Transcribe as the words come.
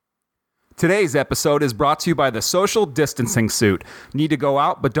Today's episode is brought to you by the Social Distancing Suit. Need to go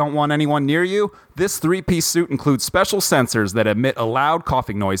out but don't want anyone near you? This three-piece suit includes special sensors that emit a loud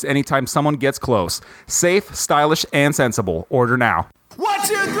coughing noise anytime someone gets close. Safe, stylish, and sensible. Order now. 1,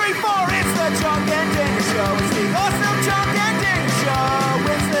 2, 3, 4, it's the Drunk and Dandy Show. It's the awesome Drunk and Dandy Show.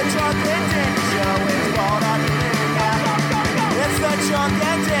 It's the Drunk and Dandy Show. It's called out It's the Drunk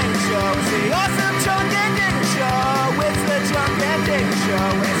and Dandy Show. It's the awesome Drunk and Dandy Show. It's the Drunk and Dandy Show.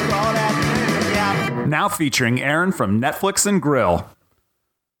 It's called out Now featuring Aaron from Netflix and Grill.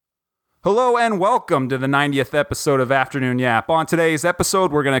 Hello and welcome to the 90th episode of Afternoon Yap. On today's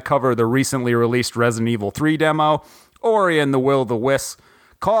episode, we're going to cover the recently released Resident Evil 3 demo, Ori and the Will of the Wisps,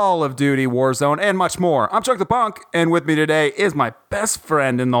 Call of Duty, Warzone, and much more. I'm Chuck the Punk, and with me today is my best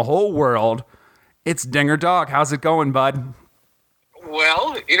friend in the whole world. It's Dinger Dog. How's it going, bud?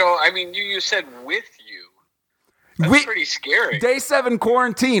 Well, you said with you. That's pretty scary. Day 7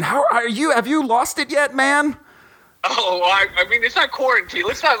 quarantine. How are you? Have you lost it yet, man? Oh, I mean, it's not quarantine.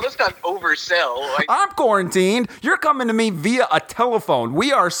 Let's not oversell. I'm quarantined. You're coming to me via a telephone.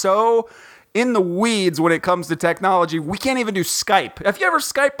 We are so in the weeds when it comes to technology. We can't even do Skype. Have you ever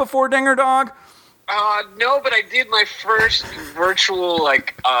Skyped before, Dinger Dog? No, but I did my first virtual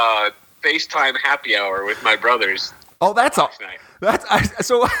FaceTime happy hour with my brothers. Oh, that's all. Night.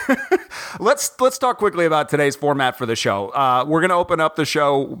 So let's talk quickly about today's format for the show. We're gonna open up the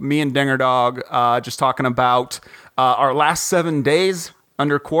show, me and Dinger Dog, just talking about our last 7 days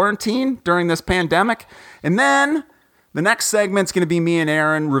under quarantine during this pandemic, and then the next segment's gonna be me and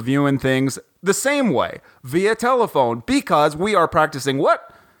Aaron reviewing things the same way via telephone because we are practicing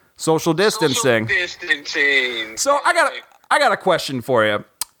what? Social distancing. So I got a question for you.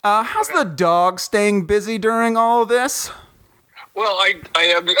 How's the dog staying busy during all of this? Well,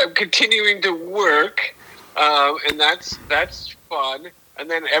 I'm continuing to work, and that's fun. And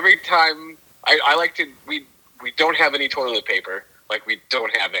then every time I like to, we don't have any toilet paper. Like, we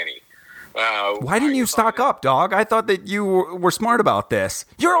don't have any. Why didn't you stock up, dog? I thought that you were smart about this.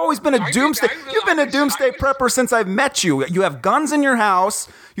 You've always been a doomsday. You've been a doomsday prepper since I've met you. You have guns in your house.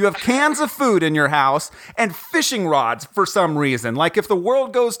 You have cans of food in your house and fishing rods for some reason. Like, if the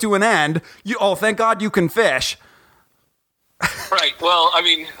world goes to an end, thank God you can fish. Right. Well, I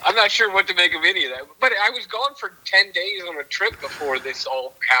mean, I'm not sure what to make of any of that. But I was gone for 10 days on a trip before this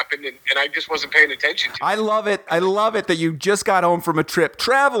all happened, and I just wasn't paying attention to it. I love it. I love it that you just got home from a trip,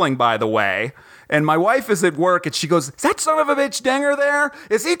 traveling, by the way. And my wife is at work, and she goes, "Is that son of a bitch Dinger there?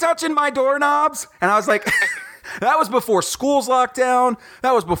 Is he touching my doorknobs?" And I was like... That was before schools locked down.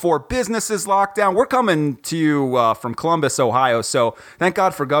 That was before businesses locked down. We're coming to you from Columbus, Ohio. So thank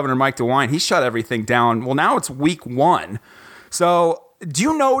God for Governor Mike DeWine. He shut everything down. Well, now it's week 1. So do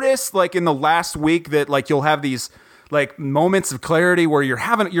you notice, like, in the last week that, like, you'll have these, like, moments of clarity where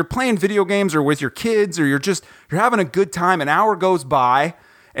you're playing video games or with your kids or you're having a good time. An hour goes by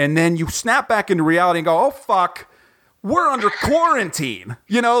and then you snap back into reality and go, oh, fuck, we're under quarantine.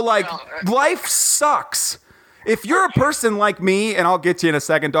 Life sucks. If you're a person like me, and I'll get to you in a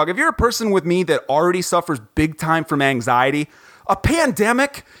second, dog, if you're a person with me that already suffers big time from anxiety, a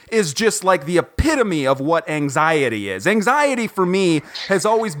pandemic is just like the epitome of what anxiety is. Anxiety for me has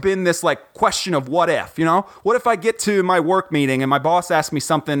always been this like question of what if, What if I get to my work meeting and my boss asks me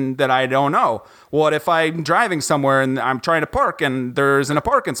something that I don't know? What if I'm driving somewhere and I'm trying to park and there isn't a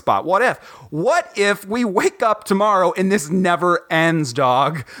parking spot? What if? What if we wake up tomorrow and this never ends,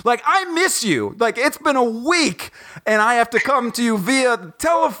 dog? Like, I miss you. Like, it's been a week and I have to come to you via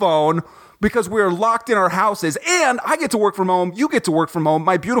telephone because we're locked in our houses, and I get to work from home, you get to work from home.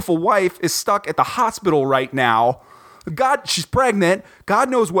 My beautiful wife is stuck at the hospital right now. God, she's pregnant. God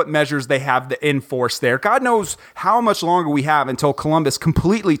knows what measures they have to enforce there. God knows how much longer we have until Columbus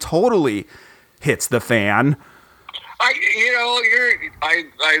completely, totally hits the fan. I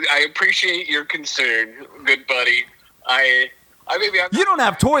appreciate your concern, good buddy. You don't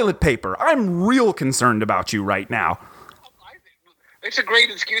have toilet paper. I'm real concerned about you right now. It's a great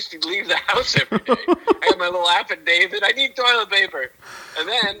excuse to leave the house every day. I have my little affidavit. I need toilet paper. And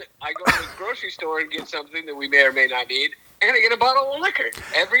then I go to the grocery store and get something that we may or may not need, and I get a bottle of liquor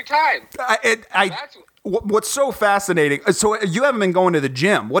every time. What's so fascinating, so you haven't been going to the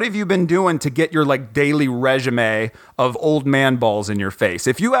gym. What have you been doing to get your like daily resume of old man balls in your face?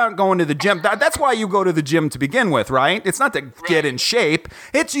 If you aren't going to the gym, that's why you go to the gym to begin with, right? It's not to get in shape.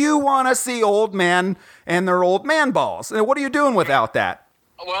 It's you want to see old man and their old man balls. And what are you doing without that?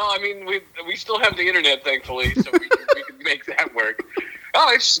 Well, I mean, we still have the internet, thankfully, so we can make that work.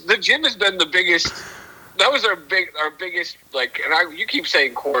 Oh, the gym has been the biggest. That was our biggest, you keep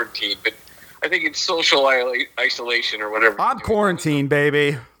saying quarantine, but I think it's social isolation or whatever. I'm quarantined,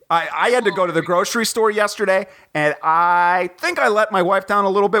 baby. I had to go to the grocery store yesterday, and I think I let my wife down a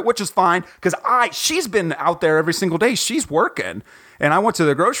little bit, which is fine, because she's been out there every single day. She's working. And I went to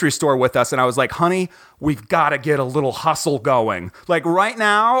the grocery store with us, and I was like, honey, we've got to get a little hustle going. Like right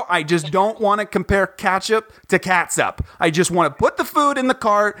now, I just don't want to compare ketchup to catsup. I just want to put the food in the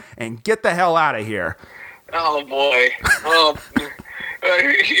cart and get the hell out of here. Oh, boy. Oh,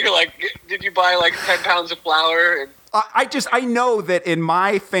 you're like, did you buy like 10 pounds of flour? I know that in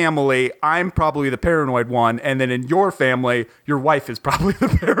my family, I'm probably the paranoid one, and then in your family, your wife is probably the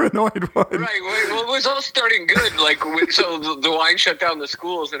paranoid one. Right. Well, it was all starting good. Like, so the wine shut down the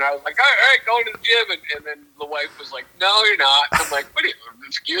schools, and I was like, all right, going to the gym. And then the wife was like, no, you're not. I'm like, what?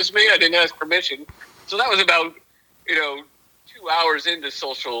 Excuse me? I didn't ask permission. So that was about, 2 hours into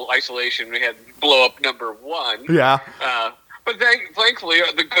social isolation. We had blow up number 1. Yeah. But thankfully,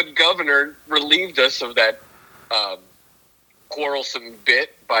 the good governor relieved us of that quarrelsome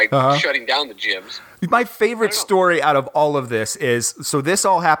bit by shutting down the gyms. My favorite story out of all of this is, so this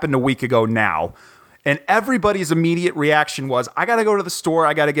all happened a week ago now, and everybody's immediate reaction was, I got to go to the store,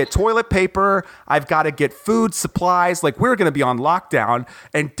 I got to get toilet paper, I've got to get food, supplies, like we're going to be on lockdown.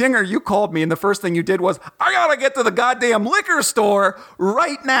 And Dinger, you called me, and the first thing you did was, I got to get to the goddamn liquor store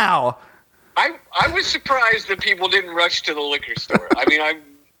right now. I was surprised that people didn't rush to the liquor store. I mean, I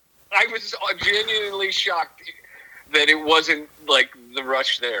was genuinely shocked that it wasn't like the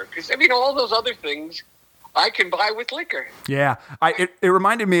rush there. Because, all those other things I can buy with liquor. Yeah. It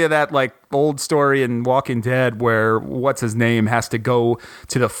reminded me of that like old story in Walking Dead where what's his name has to go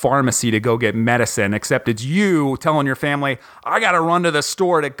to the pharmacy to go get medicine, except it's you telling your family, I got to run to the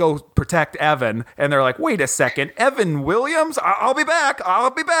store to go protect Evan. And they're like, wait a second, Evan Williams? I'll be back.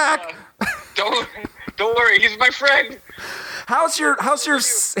 Don't worry. He's my friend. How's your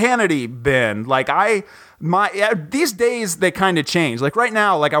sanity been? Like these days they kind of change. Like right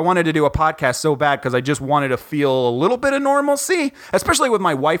now, like I wanted to do a podcast so bad because I just wanted to feel a little bit of normalcy, especially with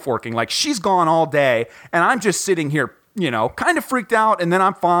my wife working. Like she's gone all day and I'm just sitting here, kind of freaked out and then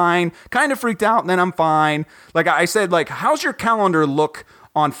I'm fine. Kind of freaked out and then I'm fine. Like I said, like, how's your calendar look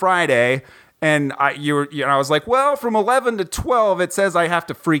on Friday? And I was like, well, from 11 to 12, it says I have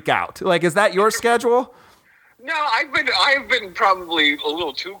to freak out. Like, is that your schedule? No, I've been probably a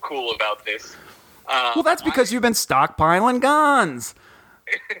little too cool about this. Well, that's because you've been stockpiling guns.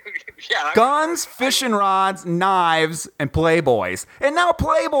 Yeah. Guns, fishing rods, knives, and Playboys. And now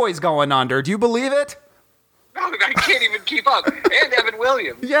Playboy's going under. Do you believe it? No, I can't even keep up. And Evan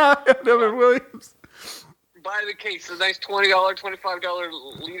Williams. Yeah, Evan Williams. Buy the case, a nice $20,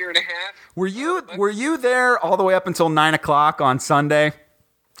 $25 liter and a half. Were you there all the way up until 9 o'clock on Sunday?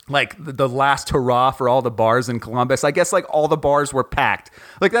 Like the last hurrah for all the bars in Columbus. I guess like all the bars were packed.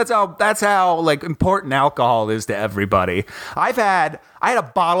 Like that's how like important alcohol is to everybody. I had a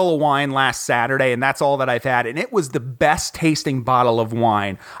bottle of wine last Saturday, and that's all that I've had, and it was the best tasting bottle of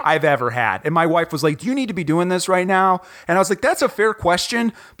wine I've ever had. And my wife was like, "Do you need to be doing this right now?" And I was like, "That's a fair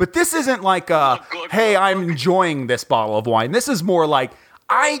question, but this isn't like hey, I'm enjoying this bottle of wine. This is more like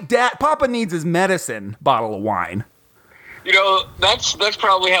Papa needs his medicine bottle of wine." That's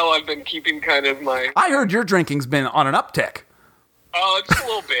probably how I've been keeping kind of my... I heard your drinking's been on an uptick. Oh, it's a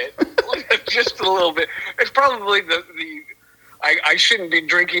little bit. Just a little bit. It's probably I shouldn't be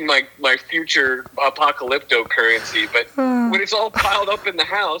drinking my future apocalypto currency, but when it's all piled up in the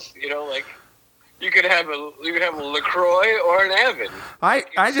house, like you could have a LaCroix or an Evan.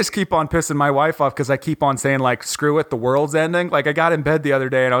 I just keep on pissing my wife off because I keep on saying like, screw it, the world's ending. Like I got in bed the other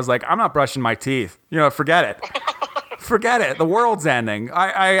day and I was like, I'm not brushing my teeth. Forget it. Forget it. The world's ending.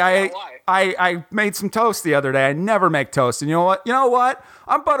 I made some toast the other day. I never make toast. And you know what?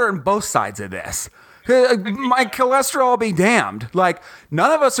 I'm buttering both sides of this. My cholesterol be damned. Like,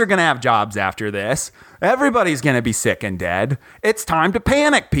 none of us are going to have jobs after this. Everybody's going to be sick and dead. It's time to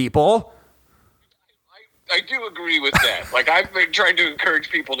panic, people. I do agree with that. Like, I've been trying to encourage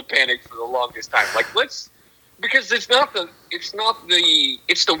people to panic for the longest time. Like, because it's the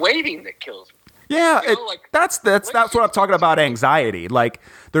waiting that kills me. Yeah, that's what I'm talking about, anxiety. Like,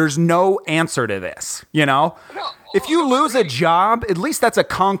 there's no answer to this, If you lose a job, at least that's a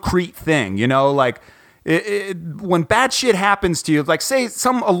concrete thing, Like, when bad shit happens to you, like, say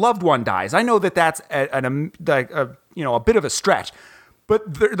a loved one dies. I know that's a bit of a stretch.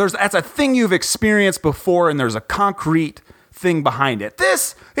 But that's a thing you've experienced before, and there's a concrete thing behind it.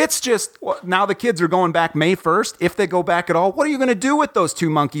 It's just, now the kids are going back May 1st. If they go back at all, what are you going to do with those two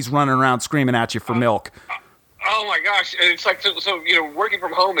monkeys running around screaming at you for milk? Oh my gosh. It's like, so working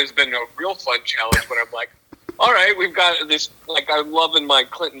from home has been a real fun challenge when I'm like, all right, we've got this, like, I'm loving my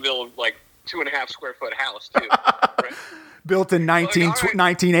Clintonville, like, 2.5 square foot house too. Right? built in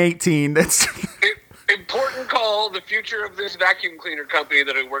 1918. That's important call. The future of this vacuum cleaner company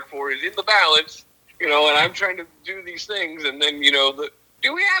that I work for is in the balance, and I'm trying to do these things, and then,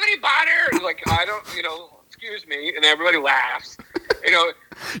 do we have any butter? Like, I don't, excuse me, and everybody laughs.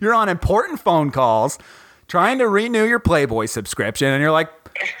 You're on important phone calls trying to renew your Playboy subscription, and you're like,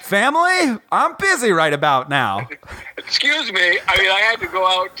 family, I'm busy right about now. Excuse me. I had to go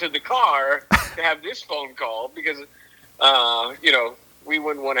out to the car to have this phone call because, we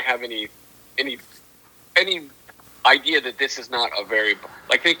wouldn't want to have any idea that this is not a very,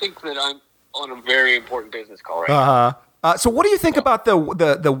 like, they think that I'm on a very important business call right now. So what do you think about the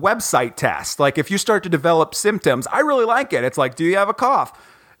website test? Like, if you start to develop symptoms, I really like it. It's like, do you have a cough?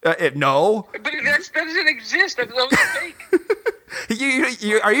 No. But that doesn't exist. That's fake.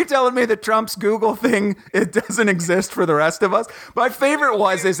 Are you telling me that Trump's Google thing, it doesn't exist for the rest of us? My favorite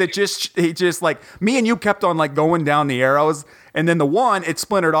he just like, me and you kept on like going down the arrows, and then the one, it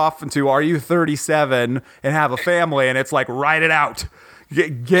splintered off into, are you 37 and have a family? And it's like, write it out.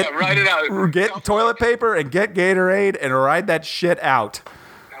 Write it out. Get toilet paper and get Gatorade and write that shit out.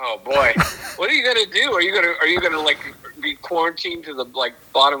 Oh boy, what are you gonna do? Are you gonna like be quarantined to the like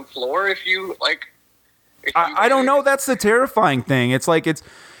bottom floor if you like? I don't know. That's the terrifying thing. It's like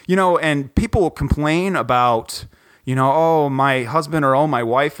and people complain about oh, my husband or my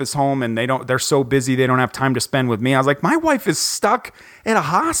wife is home and they're so busy they don't have time to spend with me. I was like, my wife is stuck in a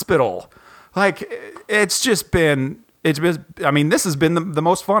hospital. Like this has been the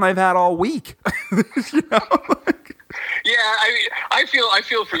most fun I've had all week. Yeah, I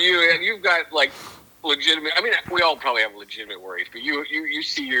feel for you, and you've got like legitimate. I mean, we all probably have legitimate worries, but you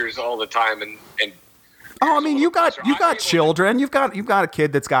see yours all the time, and oh, I mean, you got children. You've got a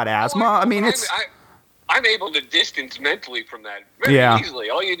kid that's got asthma. I'm able to distance mentally from that very easily.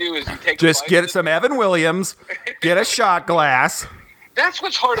 All you do is you take just get some Evan Williams, get a shot glass. That's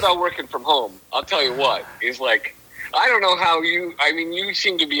what's hard about working from home. I'll tell you what is like. I don't know how you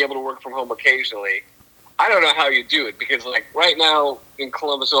seem to be able to work from home occasionally. I don't know how you do it because, like, right now in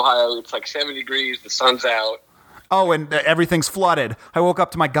Columbus, Ohio, it's like 70 degrees, the sun's out. Oh, and everything's flooded. I woke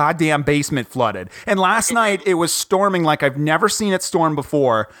up to my goddamn basement flooded. And last night, it was storming like I've never seen it storm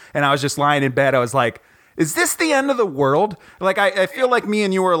before. And I was just lying in bed. I was like, is this the end of the world? Like, I feel like me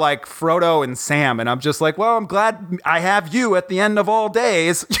and you were like Frodo and Sam. And I'm just like, well, I'm glad I have you at the end of all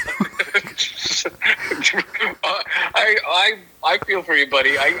days. I feel for you,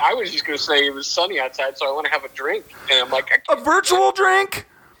 buddy. I was just going to say it was sunny outside, so I want to have a drink. And I'm like, a virtual drink?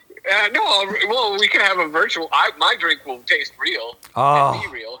 No, well, we can have a virtual. My drink will taste real and be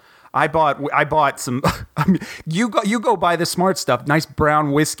real. I bought some. You go buy the smart stuff, nice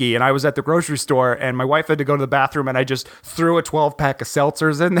brown whiskey, and I was at the grocery store, and my wife had to go to the bathroom, and I just threw a 12-pack of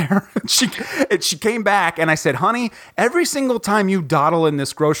seltzers in there. She came back, and I said, "Honey, every single time you dawdle in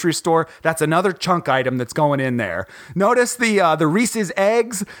this grocery store, that's another chunk item that's going in there. Notice the Reese's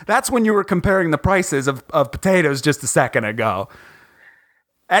eggs. That's when you were comparing the prices of potatoes just a second ago."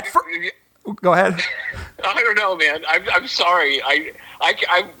 Go ahead. I don't know, man. I'm sorry.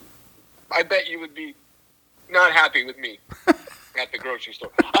 I bet you would be not happy with me at the grocery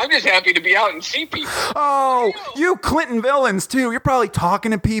store. I'm just happy to be out and see people. Oh, you Clinton villains, too. You're probably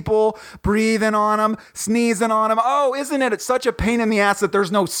talking to people, breathing on them, sneezing on them. Oh, isn't it such a pain in the ass that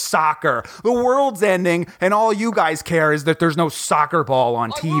there's no soccer? The world's ending, and all you guys care is that there's no soccer ball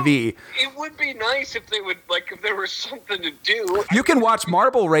on TV. It would be nice if they would, like, if there was something to do. You can watch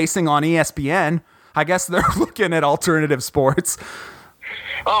marble racing on ESPN. I guess they're looking at alternative sports.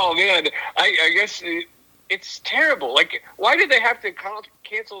 Oh, man. I guess it's terrible. Like, why did they have to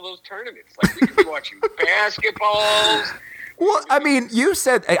cancel those tournaments? Like, we could be watching basketballs. Well, I mean, you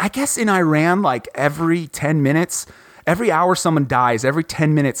said, I guess in Iran, like, every 10 minutes, every hour someone dies, every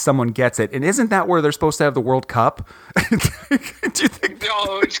 10 minutes someone gets it. And isn't that where they're supposed to have the World Cup? Do you think?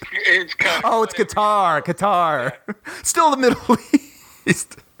 No, it's Qatar. Oh, it's Qatar. Qatar. Yeah. Still the Middle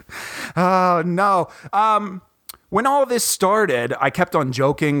East. Oh, no. When all this started, I kept on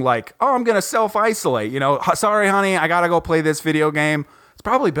joking like, oh, I'm going to self-isolate. Sorry, honey, I got to go play this video game. It's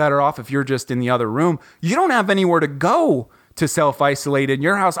probably better off if you're just in the other room. You don't have anywhere to go to self-isolate in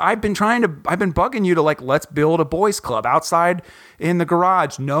your house. I've been bugging you to like, let's build a boys club outside in the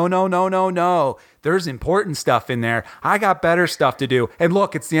garage. No. There's important stuff in there. I got better stuff to do. And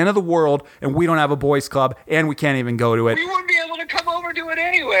look, it's the end of the world and we don't have a boys club and we can't even go to it. We wouldn't be able to come over to it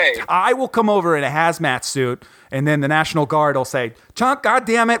anyway. I will come over in a hazmat suit and then the National Guard will say, Chunk, God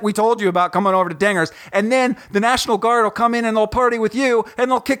damn it, we told you about coming over to Dingers. And then the National Guard will come in and they'll party with you and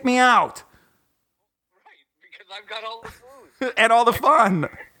they'll kick me out. Right, because I've got all the food. And all the fun.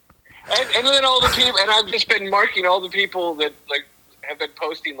 And then all the people, and I've just been marking all the people that like have been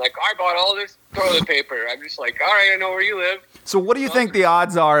posting like, I bought all this toilet paper. I'm just like, all right, I know where you live. So what do you think the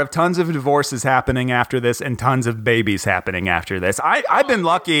odds are of tons of divorces happening after this and tons of babies happening after this? I've been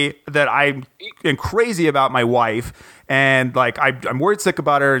lucky that I'm crazy about my wife, and like I'm worried sick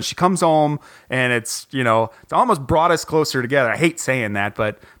about her, and she comes home and it's almost brought us closer together. I hate saying that,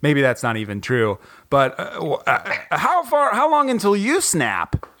 but maybe that's not even true. But how long until you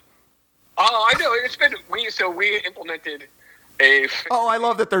snap? Oh, I know. It's been we implemented a. Oh, I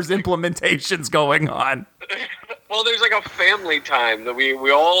love that there's implementations going on. Well, there's like a family time that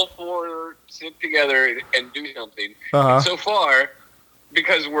we all four sit together and do something. Uh-huh. And so far,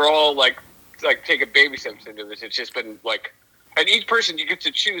 because we're all like taking baby steps into this, it's just been like, and each person you get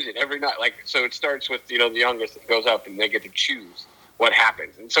to choose it every night. Like, so it starts with the youngest that goes up and they get to choose what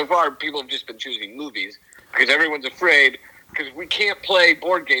happens. And so far, people have just been choosing movies because everyone's afraid because we can't play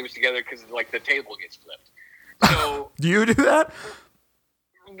board games together because like the table gets flipped. So do you do that?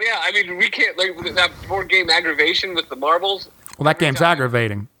 Yeah, I mean, we can't, like, that board game aggravation with the marbles. Well, that game's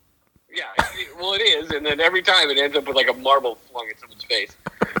aggravating. Yeah, well, it is, and then every time it ends up with, like, a marble flung at someone's face.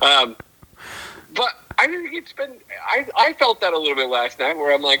 But I think it's been, I felt that a little bit last night,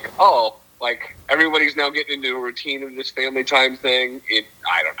 where I'm like, oh, like, everybody's now getting into a routine of this family time thing.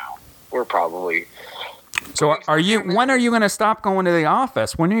 I don't know. We're probably... So when are you going to stop going to the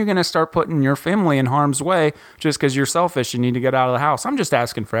office? When are you going to start putting your family in harm's way just because you're selfish and need to get out of the house? I'm just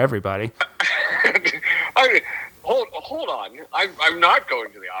asking for everybody. Hold on. I'm not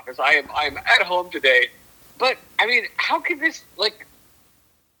going to the office. I'm at home today. But, I mean, how can this, like,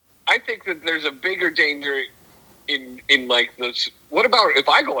 I think that there's a bigger danger in like, this. What about if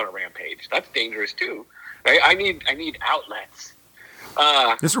I go on a rampage? That's dangerous, too. Right? I need outlets.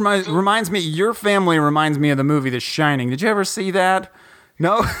 This reminds me. Your family reminds me of the movie The Shining. Did you ever see that?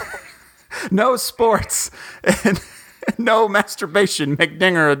 No, no sports and no masturbation. Make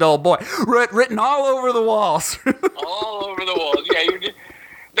Dinger a dull boy. Written all over the walls. All over the walls. Yeah.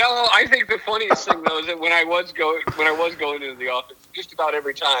 No, I think the funniest thing though is that when I was going into the office, just about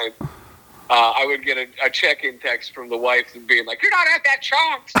every time, I would get a check-in text from the wife and being like, "You're not at that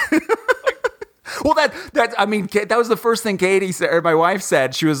chunks." Well, that was the first thing Katie said, or my wife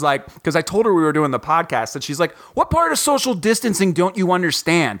said. She was like, because I told her we were doing the podcast, and she's like, what part of social distancing don't you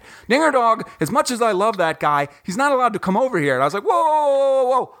understand? Dinger Dog, as much as I love that guy, he's not allowed to come over here. And I was like,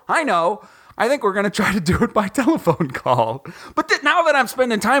 whoa, I know. I think we're going to try to do it by telephone call. But now that I'm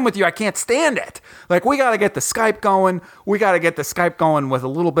spending time with you, I can't stand it. Like, we got to get the Skype going. We got to get the Skype going with a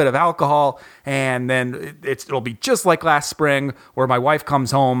little bit of alcohol, and then it'll be just like last spring where my wife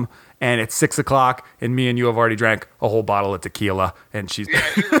comes home and it's 6 o'clock, and me and you have already drank a whole bottle of tequila, and she's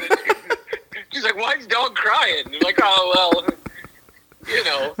she's like, "Why is dog crying?" And you're like, "Oh well,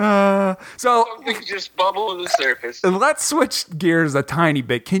 so something just bubble to the surface." Let's switch gears a tiny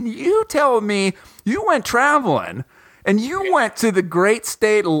bit. Can you tell me you went traveling, and you went to the great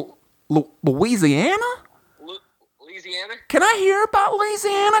state of Louisiana? Louisiana? Can I hear about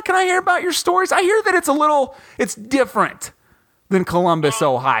Louisiana? Can I hear about your stories? I hear that it's different than Columbus,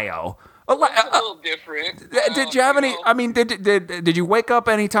 Ohio. It's a little different. Did you have any? I mean, did you wake up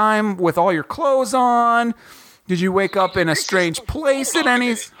any time with all your clothes on? Did you wake up in a strange place at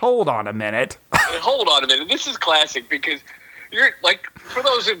any? Hold on a minute. Hold on a minute. This is classic because you're like, for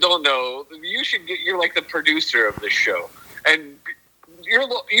those who don't know, you're like the producer of this show, and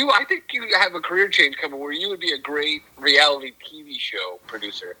I think you have a career change coming where you would be a great reality TV show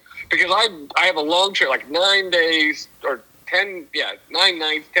producer because I have a long trip, like 9 days or 9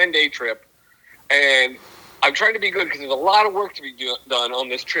 nights, 10-day trip, and I'm trying to be good because there's a lot of work to be done on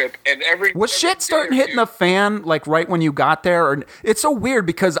this trip. And was shit starting hitting the fan like right when you got there? Or it's so weird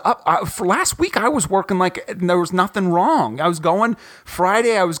because for last week I was working like there was nothing wrong. I was going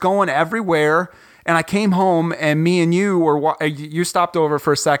Friday, I was going everywhere, and I came home and me and you stopped over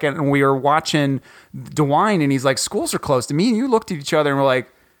for a second and we were watching DeWine, and he's like, schools are closed. And me and you looked at each other and we're like,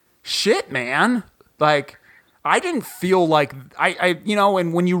 shit, man, like. I didn't feel like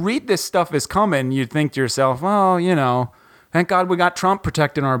and when you read this stuff is coming, you think to yourself, oh, thank God we got Trump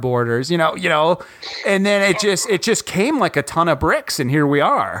protecting our borders, and then it just came like a ton of bricks, and here we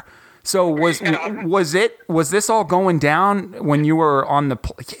are. So was this all going down when you were on the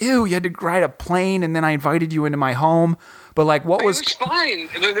you had to ride a plane, and then I invited you into my home, but like what was? It was fine.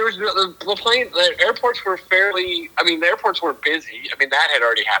 There was the plane. The airports were the airports were busy. I mean, that had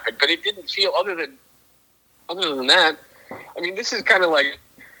already happened, but it didn't feel other than that, I mean, this is kind of like,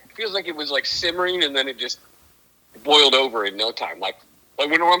 it feels like it was like simmering and then it just boiled over in no time. Like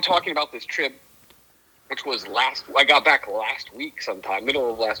when I'm talking about this trip, which was I got back last week sometime,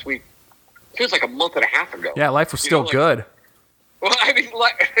 middle of last week, feels like a month and a half ago. Yeah, life was still good. Well, I mean,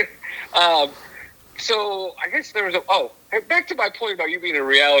 so I guess there was back to my point about you being a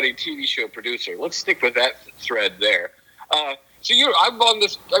reality TV show producer. Let's stick with that thread there. I'm on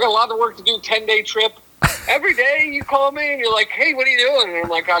this, I got a lot of work to do, 10-day trip. Every day you call me and you're like, hey, what are you doing? And I'm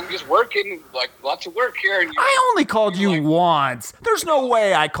like, I'm just working, like lots of work here. And I only called you once. There's no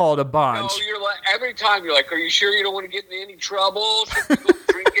way I called a bunch. No, you're like, every time you're like, are you sure you don't want to get in any trouble? Should we go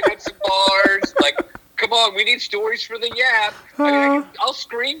drinking at some bars? Like, come on, we need stories for the Yap. I'll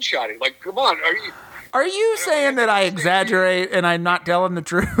screenshot it. Like, come on, Are you saying that I exaggerate and I'm not telling the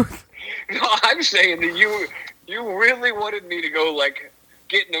truth? No, I'm saying that you really wanted me to go, like,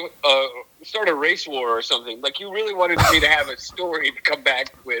 start a race war or something. Like, you really wanted me to have a story to come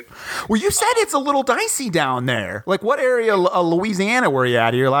back with. Well, you said it's a little dicey down there. Like, what area of Louisiana were you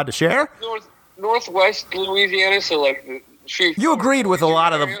at? Are you allowed to share? Northwest Louisiana, so, like, you agreed with a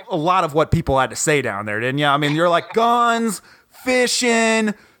lot of what people had to say down there, didn't you? I mean, you're like guns,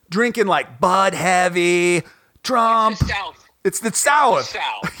 fishing, drinking like Bud Heavy, Trump. It's the South.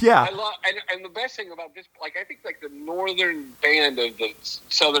 Yeah. And the best thing about this, like, I think, like, the northern band of the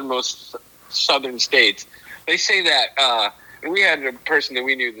southernmost southern states, they say that, and we had a person that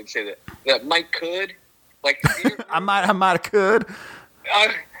we knew that said that Mike could, like, I might could.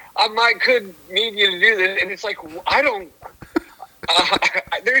 I might could need you to do this, and it's like, I don't,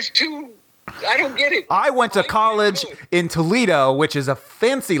 I don't get it. I went to college in Toledo, which is a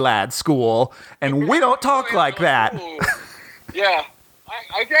fancy lad school, and we don't talk like that. Yeah,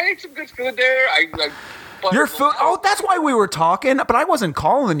 I ate some good food there. Your food? Oh, that's why we were talking. But I wasn't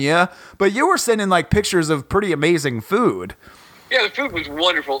calling you. But you were sending like pictures of pretty amazing food. Yeah, the food was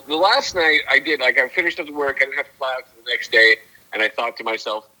wonderful. The last night I did, like, I finished up the work. I didn't have to fly out to the next day, and I thought to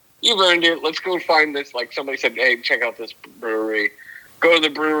myself, "You've earned it. Let's go find this." Like, somebody said, "Hey, check out this brewery." Go to the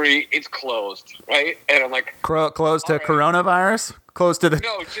brewery. It's closed, right? And I'm like, closed to coronavirus? Closed to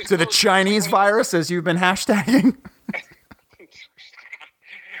the Chinese virus, as you've been hashtagging?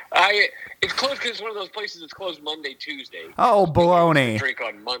 It's closed because it's one of those places that's closed Monday, Tuesday. Oh, baloney. Drink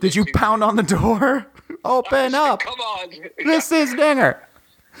on Monday, Did you Tuesday. Pound on the door? Open up. Come on. This is Dinger.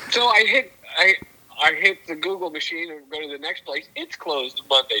 So I hit the Google machine and go to the next place. It's closed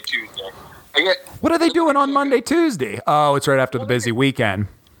Monday, Tuesday. What are they doing on Monday, Tuesday? Oh, it's right after the busy weekend.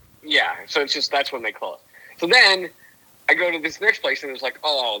 Yeah, so it's just, that's when they close. So then I go to this next place and it's like,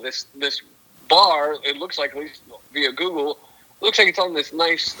 oh, this bar, it looks like, at least via Google, looks like it's on this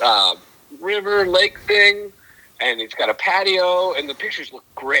nice river, lake thing, and it's got a patio, and the pictures look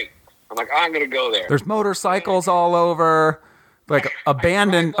great. I'm like, I'm going to go there. There's motorcycles all over, like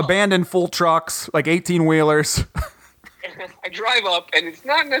abandoned full trucks, like 18-wheelers. I drive up, and it's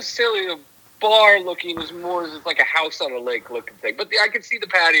not necessarily a bar looking as more as it's like a house on a lake looking thing. But I can see the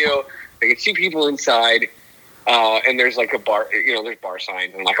patio, I can see people inside, and there's like a bar, there's bar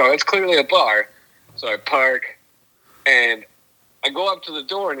signs. And I'm like, oh, it's clearly a bar. So I park, and I go up to the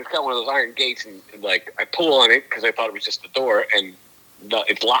door, and it's got one of those iron gates, and like I pull on it because I thought it was just the door, and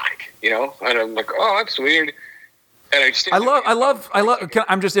it's locked, and I'm like, oh, that's weird. And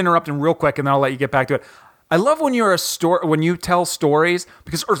I'm just interrupting real quick, and then I'll let you get back to it. I love when when you tell stories,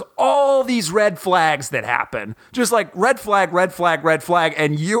 because there's all these red flags that happen. Just like red flag, red flag, red flag,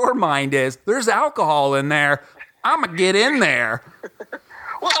 and your mind is, there's alcohol in there. I'm going to get in there.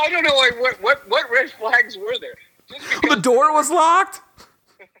 Well, I don't know what red flags were there. The door was locked?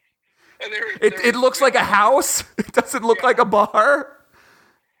 It looks like a house? It doesn't look like a bar?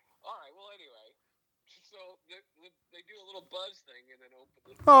 All right, well, anyway. So they do a little buzz thing and then open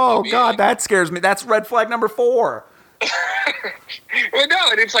the... Oh, God, that scares me. That's red flag number 4. Well,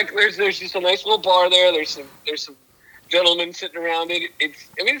 no, and it's like there's just a nice little bar there. There's some gentlemen sitting around it.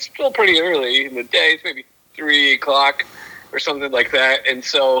 It's still pretty early in the day. It's maybe 3 o'clock or something like that. And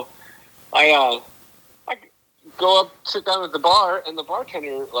so I go up, sit down at the bar, and the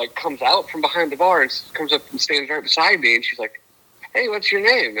bartender like comes out from behind the bar and comes up and stands right beside me. And she's like, "Hey, what's your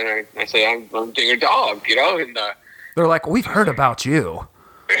name?" And I say, "I'm Dinger Dog," And they're like, "We've heard about you."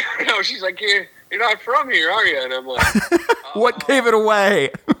 No, she's like, "You're not from here, are you?" And I'm like, "What gave it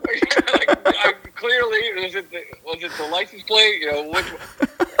away?" Clearly, was it the license plate?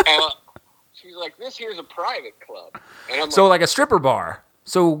 She's like, "This here's a private club." And I'm like a stripper bar.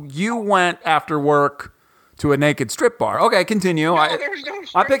 So you went after work to a naked strip bar. Okay, continue. No, there's no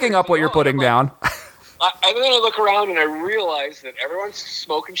I'm picking up what you're putting down. And then I look around and I realize that everyone's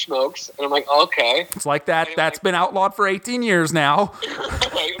smoking smokes, and I'm like, okay. It's like that. That's been outlawed for 18 years now.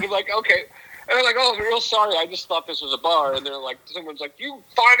 Right. And I'm like, okay. And I'm like, oh, I'm real sorry. I just thought this was a bar. And they're like, someone's like, "You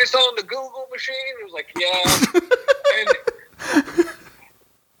find us on the Google machine?" I was like, yeah. And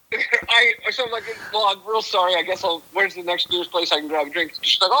I'm like, well, I'm real sorry. I guess where's the next nearest place I can grab a drink?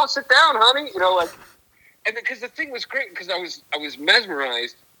 She's like, oh, sit down, honey. And because the thing was great, because I was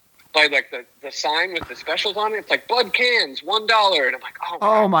mesmerized by like the sign with the specials on it. It's like Bud cans, $1, and I'm like,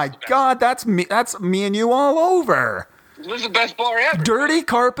 oh my God, that's me and you all over. This is the best bar ever. Dirty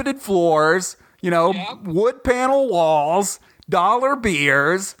carpeted floors, wood panel walls, dollar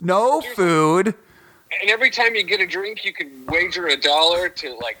beers, no food. And every time you get a drink, you can wager $1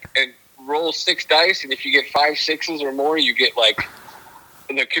 to and roll 6 dice, and if you get 5 sixes or more, you get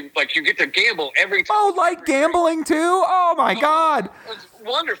you get to gamble every time. Oh, like gambling too? Oh my God! It's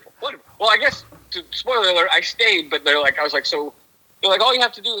wonderful, wonderful. Well, I guess spoiler alert, I stayed, but they're like, all you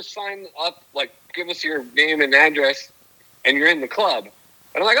have to do is sign up, give us your name and address, and you're in the club.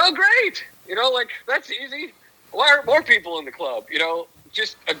 And I'm like, oh great, that's easy. Why aren't more people in the club?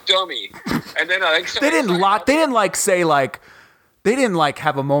 Just a dummy. And then they didn't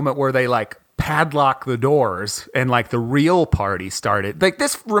have a moment where they padlock the doors and the real party started.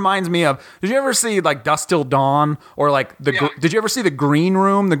 This reminds me of, did you ever see Dusk Till Dawn or did you ever see the Green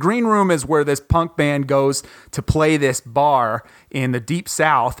Room? The Green Room is where this punk band goes to play this bar in the Deep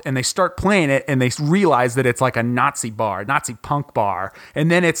South, and they start playing it and they realize that it's like a Nazi bar, Nazi punk bar.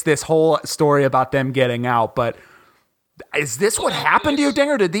 And then it's this whole story about them getting out. But is this what happened to you,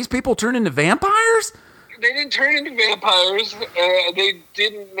 Dinger? Did these people turn into vampires? They didn't turn into vampires. They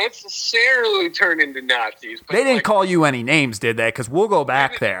didn't necessarily turn into Nazis. But they didn't call you any names, did they? Because we'll go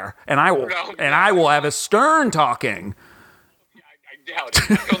back there, and I will have a stern talking. I doubt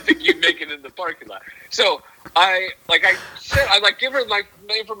it. I don't think you'd make it in the parking lot. So I give her my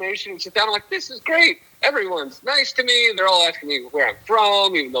information and sit down. I'm like, this is great. Everyone's nice to me. They're all asking me where I'm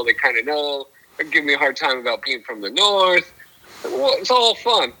from, even though they kind of know. They give me a hard time about being from the north. It's all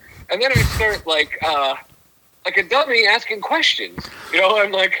fun. And then I start like a dummy asking questions.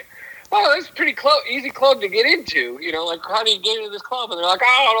 I'm like, oh, that's a pretty easy club to get into. How do you get into this club? And they're like,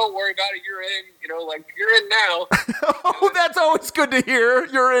 oh, don't worry about it. You're in. You're in now. Oh, that's always good to hear.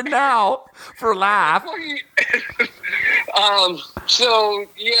 You're in now for laugh. So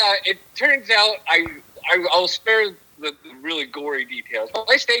yeah, it turns out I'll spare the really gory details. But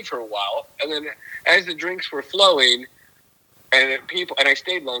I stayed for a while, and then as the drinks were flowing, and I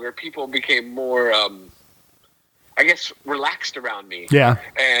stayed longer, people became more, I guess, relaxed around me. Yeah.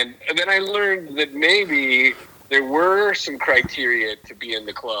 And then I learned that maybe there were some criteria to be in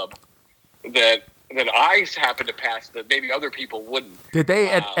the club that I happened to pass that maybe other people wouldn't. Did they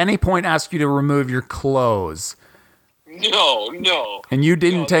at any point ask you to remove your clothes? No. And you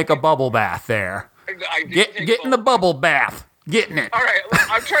didn't take a bubble bath there? Get in the bubble bath. Getting it. All right,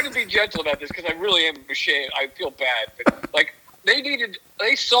 I'm trying to be gentle about this because I really am ashamed. I feel bad, but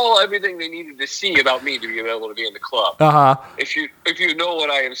they saw everything they needed to see about me to be able to be in the club. If you know what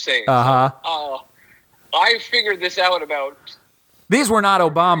I am saying. So, I figured this out about. These were not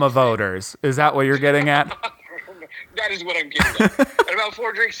Obama voters. Is that what you're getting at? That is what I'm getting at. And about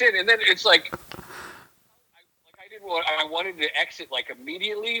 4 drinks in, and then it's like I wanted to exit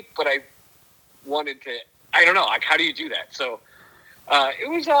immediately, but I wanted to. I don't know. How do you do that? So it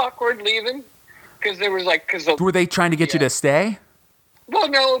was awkward leaving because there was were they trying to get you to stay? Well,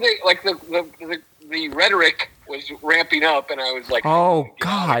 no. They the rhetoric was ramping up, and I was like, oh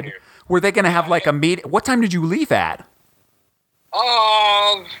God, were they going to have a meeting? What time did you leave at?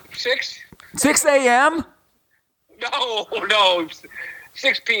 6. 6 a.m. No.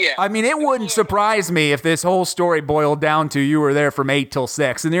 6 p.m. I mean, it wouldn't surprise me if this whole story boiled down to you were there from 8 till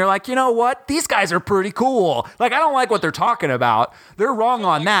 6, and you're like, you know what? These guys are pretty cool. I don't like what they're talking about. They're wrong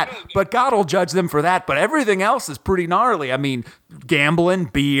on that, but God will judge them for that. But everything else is pretty gnarly. I mean, gambling,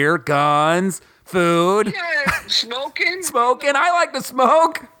 beer, guns, food. Yeah, smoking. I like to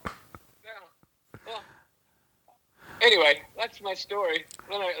smoke. Yeah. Well, anyway, that's my story.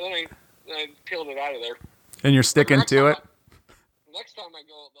 Then I peeled it out of there. And you're sticking to it? Next time I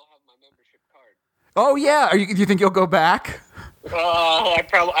go, they'll have my membership card. Oh yeah, do you think you'll go back?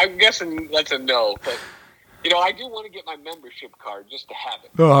 I'm guessing that's a no, but I do want to get my membership card just to have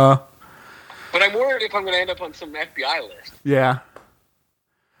it. But I'm worried if I'm going to end up on some FBI list. Yeah.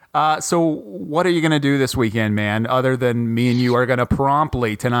 So what are you going to do this weekend, man? Other than me and you are going to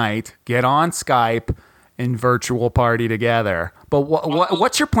promptly tonight get on Skype and virtual party together. But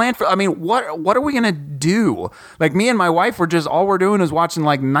what's your plan for? I mean, what are we gonna do? Me and my wife, all we're doing is watching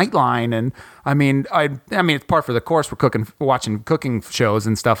Nightline, and I mean it's par for the course. We're watching cooking shows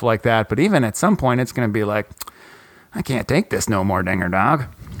and stuff like that. But even at some point, it's gonna be like, I can't take this no more, Dinger Dog.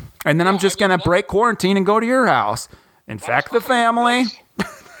 And then I'm just gonna break quarantine and go to your house. Infect the family.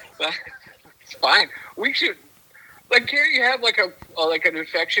 It's fine. We should. Like, can't you have like an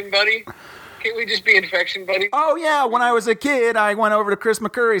infection buddy? Can't we just be infection buddies? Oh, yeah. When I was a kid, I went over to Chris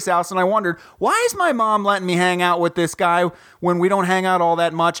McCurry's house and I wondered, why is my mom letting me hang out with this guy when we don't hang out all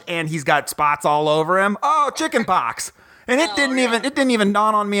that much and he's got spots all over him? Oh, chicken pox. And it didn't even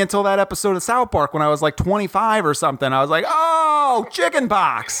dawn on me until that episode of South Park when I was like 25 or something. I was like, oh, chicken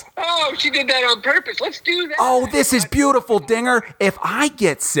pox. Oh, she did that on purpose. Let's do that. Oh, this is beautiful, Dinger. If I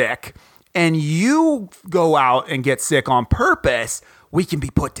get sick and you go out and get sick on purpose, we can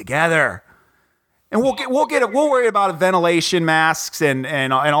be put together. And we'll worry about ventilation masks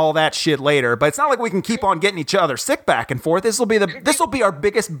and all that shit later. But it's not like we can keep on getting each other sick back and forth. This will be our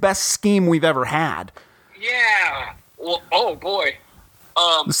best scheme we've ever had. Yeah. Well, oh boy.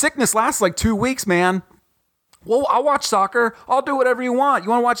 The sickness lasts like 2 weeks, man. Well, I'll watch soccer. I'll do whatever you want.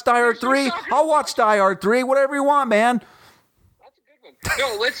 You want to watch Die Hard 3? I'll watch Die Hard 3. Whatever you want, man. That's a good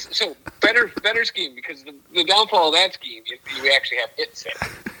one. No, better scheme, because the downfall of that scheme is you actually have it sick.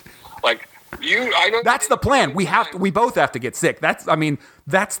 Like. I know that's the plan. We both have to get sick. That's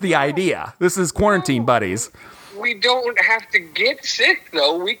the idea. This is quarantine buddies. We don't have to get sick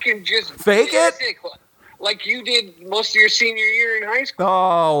though. We can just fake it, sick, like you did most of your senior year in high school.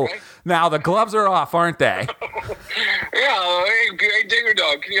 Oh, right? Now the gloves are off, aren't they? Yeah. Hey, Dinger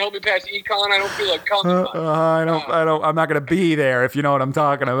Dog, can you help me pass econ? I don't feel like coming. I'm not gonna be there if you know what I'm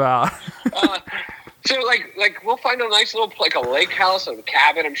talking about. So, like we'll find a nice little, like a lake house or a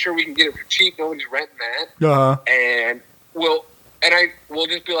cabin. I'm sure we can get it for cheap. Nobody's renting that. Uh-huh. And we'll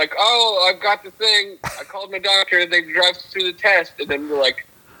just be like, oh, I've got the thing. I called my doctor. They drive us through the test. And then we're like,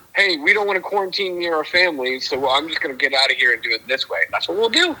 hey, we don't want to quarantine near our family, so I'm just going to get out of here and do it this way. That's what we'll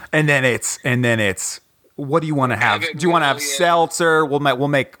do. And then it's. What do you want to have? Do you want to have seltzer? We'll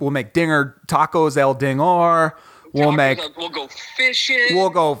make Dinger tacos El Dingor. We'll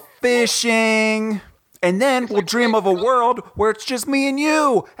go fishing. And then we'll dream of a world where it's just me and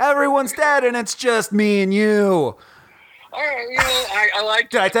you. Everyone's dead and it's just me and you. All right, I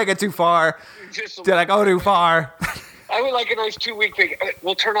like. Did I take it too far? Did I go too far? I would like a nice 2-week thing.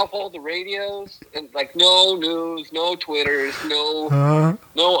 We'll turn off all the radios and like no news, no Twitters, no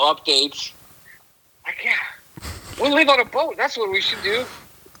updates. Like, yeah, we'll live on a boat. That's what we should do.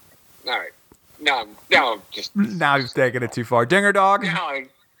 All right, now you've taken it too far, Dinger Dog.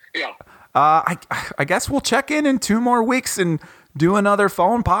 Yeah. I guess we'll check in 2 more weeks and do another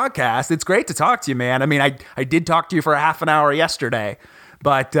phone podcast. It's great to talk to you, man. I mean, I did talk to you for a half an hour yesterday,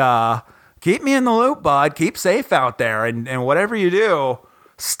 but keep me in the loop, bud. Keep safe out there, and whatever you do,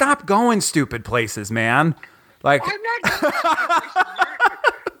 stop going stupid places, man. Like, I'm not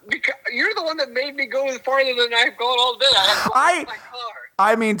you're the one that made me go farther than I've gone all day. My car.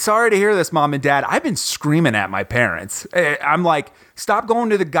 I mean, sorry to hear this, Mom and Dad. I've been screaming at my parents. I'm like, stop going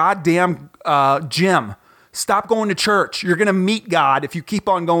to the goddamn gym. Stop going to church. You're going to meet God if you keep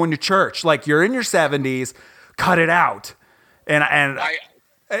on going to church. Like, you're in your 70s. Cut it out. And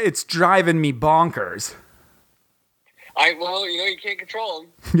it's driving me bonkers. You can't control them.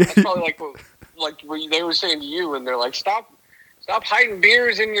 That's probably like what they were saying to you, and they're like, stop hiding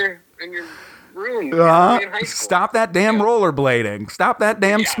beers in your room. Stop that damn rollerblading. Stop that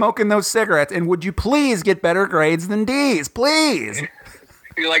damn smoking those cigarettes. And would you please get better grades than D's? Please.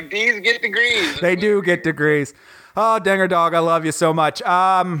 You're like, D's get degrees. They do get degrees. Oh, Dinger Dog, I love you so much.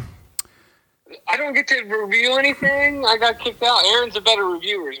 I don't get to review anything. I got kicked out. Aaron's a better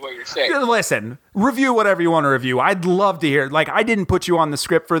reviewer is what you're saying. Listen, review whatever you want to review. I'd love to hear. Like, I didn't put you on the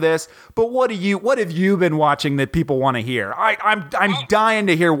script for this, but what have you been watching that people want to hear? I'm dying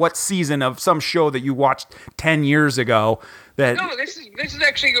to hear what season of some show that you watched 10 years ago. No, this is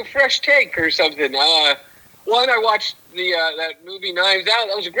actually a fresh take or something. One, I watched that movie Knives Out.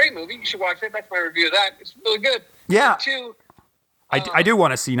 That was a great movie. You should watch it. That's my review of that. It's really good. Yeah. And 2, I do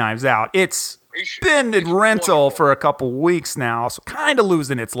want to see Knives Out. It's been in rental for a couple weeks now, so kind of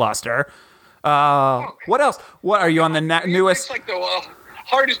losing its luster. What else? What are you on the newest? It's like the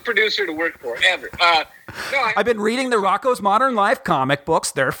hardest producer to work for ever. I've been reading the Rocco's Modern Life comic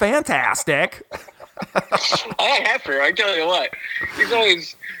books. They're fantastic. I have her. I tell you what, he's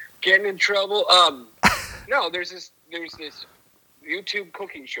always getting in trouble. No, there's this YouTube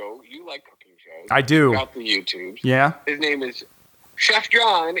cooking show. You like cooking shows? I do. About the YouTubes. Yeah. His name is Chef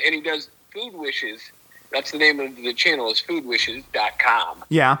John, and he does Food Wishes. That's the name of the channel, is foodwishes.com.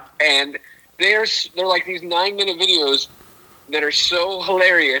 Yeah. And they're like these 9-minute videos that are so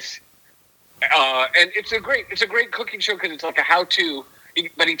hilarious. And it's a great cooking show because it's like a how-to,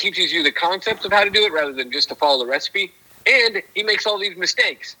 but he teaches you the concepts of how to do it rather than just to follow the recipe. And he makes all these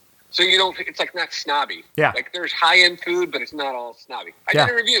mistakes. So it's like not snobby. Yeah. Like there's high-end food, but it's not all snobby. I did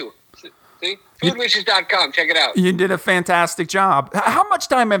a review. See? Foodwishes.com. Check it out. You did a fantastic job. How much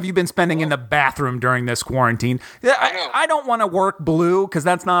time have you been spending in the bathroom during this quarantine? I don't want to work blue because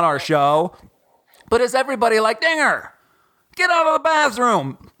that's not our show. But is everybody like, Dinger, get out of the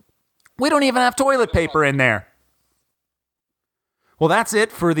bathroom? We don't even have toilet paper in there. Well, that's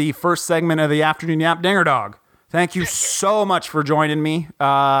it for the first segment of the Afternoon Yap, Dinger Dog. Thank you so much for joining me.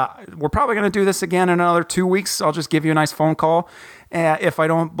 We're probably going to do this again in another 2 weeks. I'll just give you a nice phone call if I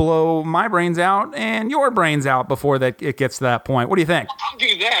don't blow my brains out and your brains out before it gets to that point. What do you think? I'll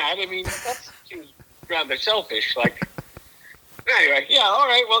do that. I mean, that seems rather selfish. Like, anyway, yeah, all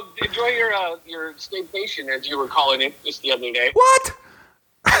right. Well, enjoy your staycation, as you were calling it just the other day. What?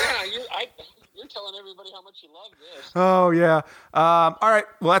 Yeah, you're telling everybody how much you love this. Oh, yeah. All right.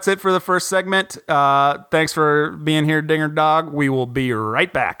 Well, that's it for the first segment. Thanks for being here, Dinger Dog. We will be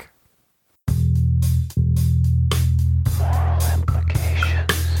right back.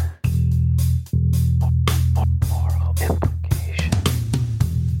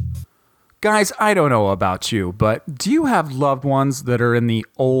 Guys, I don't know about you, but do you have loved ones that are in the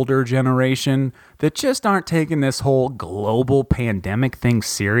older generation that just aren't taking this whole global pandemic thing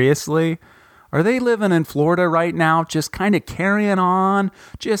seriously? Are they living in Florida right now, just kind of carrying on,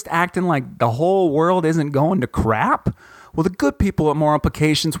 just acting like the whole world isn't going to crap? Well, the good people at More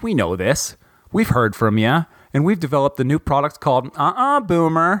Implications, we know this. We've heard from you, and we've developed a new product called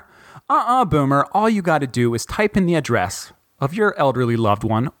Boomer. Boomer, all you got to do is type in the address of your elderly loved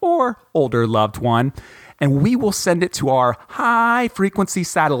one or older loved one, and we will send it to our high-frequency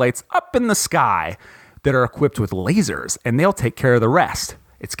satellites up in the sky that are equipped with lasers, and they'll take care of the rest.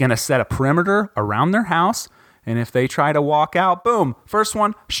 It's going to set a perimeter around their house, and if they try to walk out, boom, first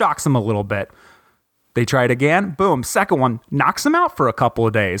one shocks them a little bit. They try it again, boom, second one knocks them out for a couple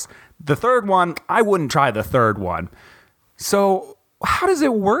of days. The third one, I wouldn't try the third one. So how does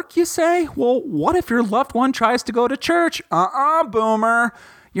it work, you say? Well, what if your loved one tries to go to church? Boomer.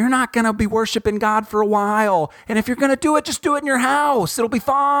 You're not going to be worshiping God for a while. And if you're going to do it, just do it in your house. It'll be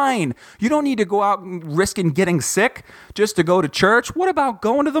fine. You don't need to go out and risking getting sick just to go to church. What about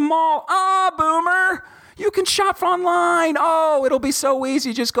going to the mall? Boomer. You can shop online. Oh, it'll be so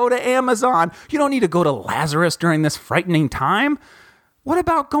easy. Just go to Amazon. You don't need to go to Lazarus during this frightening time. What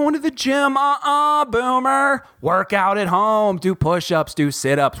about going to the gym? Boomer. Work out at home. Do push-ups, do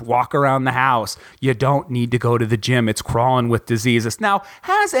sit-ups, walk around the house. You don't need to go to the gym. It's crawling with diseases. Now,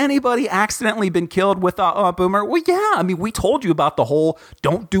 has anybody accidentally been killed with Boomer? Well, yeah. I mean, we told you about the whole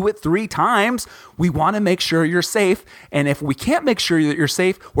don't do it 3 times. We want to make sure you're safe. And if we can't make sure that you're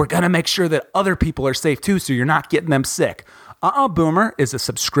safe, we're going to make sure that other people are safe too, so you're not getting them sick. Boomer is a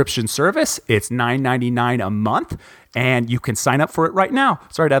subscription service. It's $9.99 a month, and you can sign up for it right now.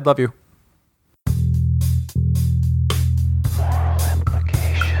 Sorry, Dad, love you. Moral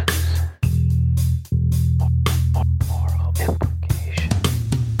implications. Moral implications.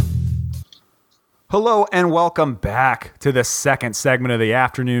 Hello, and welcome back to the second segment of the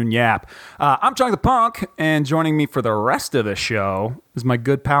Afternoon Yap. I'm Chuck the Punk, and joining me for the rest of the show is my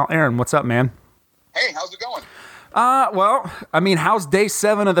good pal, Aaron. What's up, man? Hey, how's it going? Well, I mean, how's day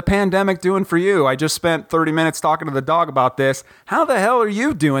 7 of the pandemic doing for you? I just spent 30 minutes talking to the dog about this. How the hell are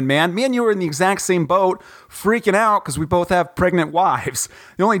you doing, man? Me and you are in the exact same boat, freaking out because we both have pregnant wives.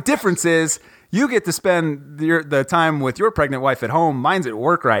 The only difference is you get to spend the time with your pregnant wife at home. Mine's at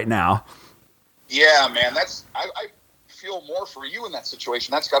work right now. Yeah, man, I feel more for you in that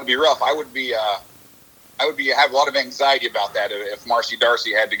situation. That's got to be rough. I would have a lot of anxiety about that if Marcy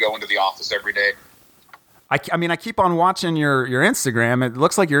Darcy had to go into the office every day. I mean, I keep on watching your Instagram. It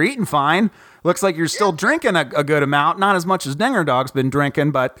looks like you're eating fine. Looks like you're still drinking a good amount. Not as much as Dinger Dog's been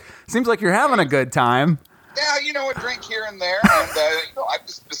drinking, but seems like you're having a good time. Yeah, a drink here and there. And, I've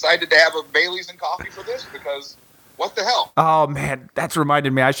just decided to have a Bailey's and coffee for this because what the hell? Oh, man, that's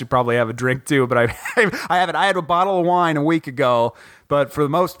reminded me I should probably have a drink too, but I haven't. I had a bottle of wine a week ago, but for the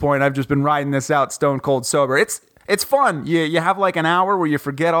most part, I've just been riding this out stone cold sober. It's fun. You have like an hour where you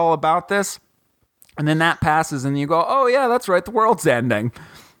forget all about this. And then that passes, and you go, oh, yeah, that's right, the world's ending.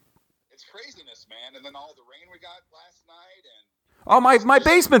 It's craziness, man. And then all the rain we got last night. My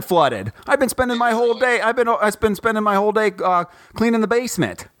basement flooded. I've been spending my whole day, I've been spending my whole day cleaning the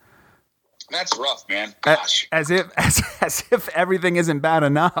basement. That's rough, man. Gosh. As if everything isn't bad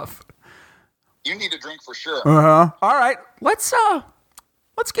enough. You need a drink for sure. Uh-huh. All right, let's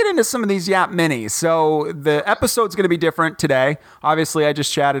get into some of these Yap Minis. So the episode's going to be different today. Obviously, I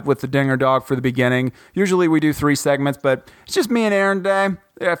just chatted with the Dinger Dog for the beginning. Usually we do 3 segments, but it's just me and Aaron today.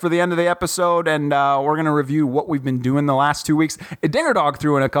 for the end of the episode, and we're going to review what we've been doing the last 2 weeks. Dinger Dog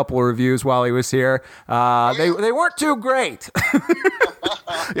threw in a couple of reviews while he was here. They weren't too great.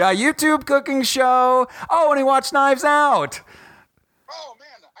 Yeah, YouTube cooking show. Oh, and he watched Knives Out. Oh, man,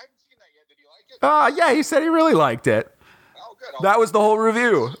 I haven't seen that yet. Did you like it? Yeah, he said he really liked it. Oh, good. That was the whole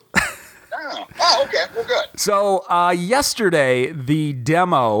review. Oh, okay. Well, good. So yesterday, the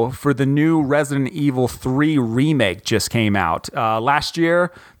demo for the new Resident Evil 3 remake just came out. Last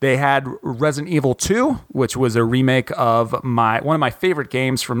year, they had Resident Evil 2, which was a remake of one of my favorite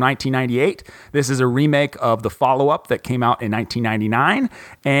games from 1998. This is a remake of the follow-up that came out in 1999,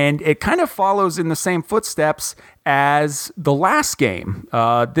 and it kind of follows in the same footsteps as the last game.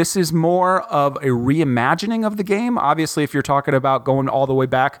 This is more of a reimagining of the game. Obviously, if you're talking about going all the way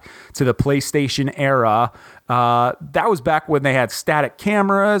back to the PlayStation era, that was back when they had static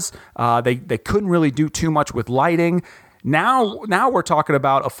cameras. They couldn't really do too much with lighting. Now we're talking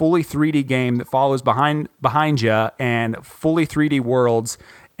about a fully 3D game that follows behind you and fully 3D worlds.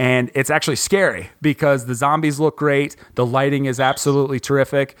 And it's actually scary because the zombies look great. The lighting is absolutely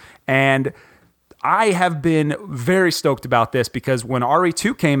terrific. And I have been very stoked about this because when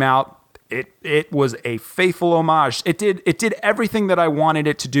RE2 came out, it was a faithful homage. It did everything that I wanted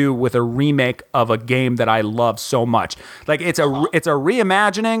it to do with a remake of a game that I love so much. Like it's a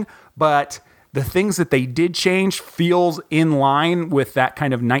reimagining, but the things that they did change feels in line with that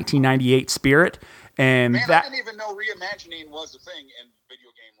kind of 1998 spirit. And Man, that, I didn't even know reimagining was a thing in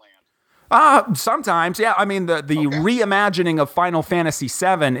video game land. Sometimes, yeah. I mean, the reimagining of Final Fantasy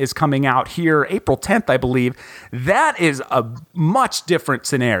VII is coming out here April 10th, I believe. That is a much different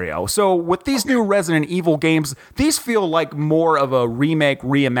scenario. So with these new Resident Evil games, these feel like more of a remake,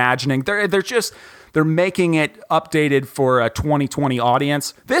 reimagining. They're making it updated for a 2020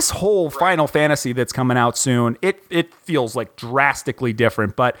 audience. This whole Final Fantasy that's coming out soon, it feels like drastically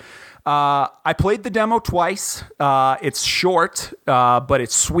different. But I played the demo twice. It's short, but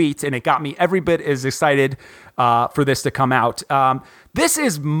it's sweet, and it got me every bit as excited for this to come out. This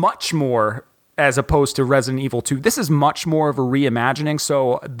is much more, as opposed to Resident Evil 2, this is much more of a reimagining.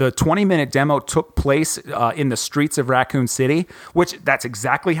 So the 20-minute demo took place in the streets of Raccoon City, which that's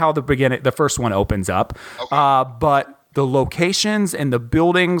exactly how the first one opens up. Okay. But the locations and the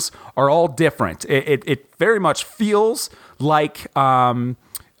buildings are all different. It very much feels like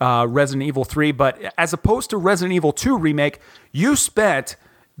Resident Evil 3, but as opposed to Resident Evil 2 remake, you spent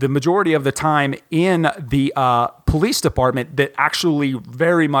the majority of the time in the police department that actually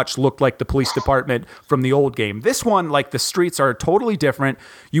very much looked like the police department from the old game. This one, like, the streets are totally different.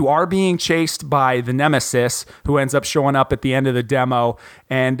 You are being chased by the Nemesis, who ends up showing up at the end of the demo,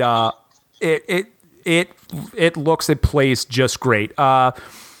 and it looks, it plays just great.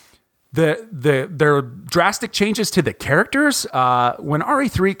 There are drastic changes to the characters. When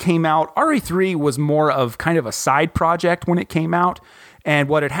RE3 came out, RE3 was more of kind of a side project when it came out. And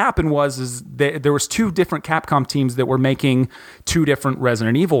what had happened was there was two different Capcom teams that were making two different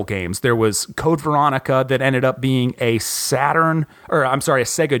Resident Evil games. There was Code Veronica that ended up being a Sega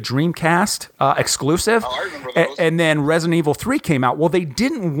Dreamcast exclusive. Oh, I remember those. And then Resident Evil 3 came out. Well, they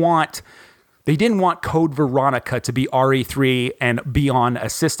didn't want Code Veronica to be RE3 and be on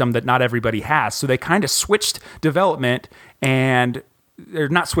a system that not everybody has. So they kind of switched development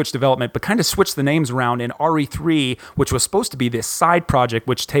but kind of switched the names around. In RE3, which was supposed to be this side project,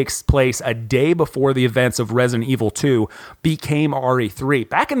 which takes place a day before the events of Resident Evil 2, became RE3.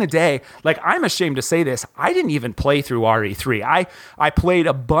 Back in the day, like, I'm ashamed to say this, I didn't even play through RE3. I played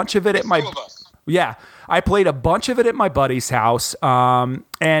a bunch of it at my... Yeah, I played a bunch of it at my buddy's house, and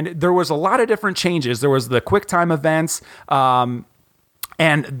there was a lot of different changes. There was the QuickTime events, and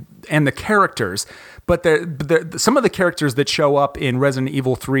the characters. But some of the characters that show up in Resident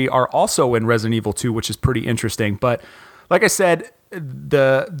Evil 3 are also in Resident Evil 2, which is pretty interesting. But like I said,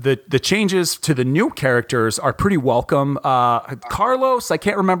 the changes to the new characters are pretty welcome. Carlos, I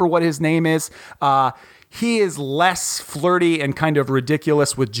can't remember what his name is. He is less flirty and kind of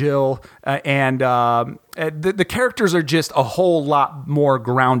ridiculous with Jill, and the characters are just a whole lot more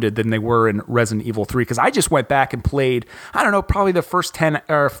grounded than they were in Resident Evil 3, because I just went back and played, I don't know, probably the first 10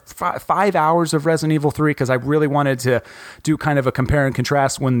 or 5 hours of Resident Evil 3, because I really wanted to do kind of a compare and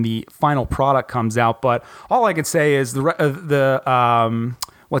contrast when the final product comes out. But all I can say is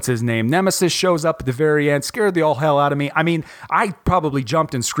what's his name? Nemesis shows up at the very end, scared the all hell out of me. I mean, I probably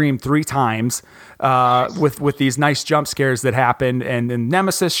jumped and screamed 3 times with these nice jump scares that happened, and then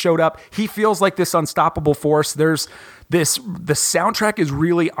Nemesis showed up. He feels like this unstoppable force. The soundtrack is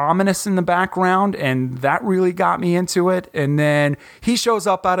really ominous in the background, and that really got me into it. And then he shows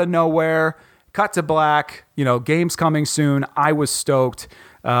up out of nowhere, cut to black, game's coming soon. I was stoked.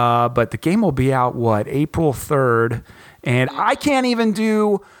 But the game will be out, April 3rd. And I can't even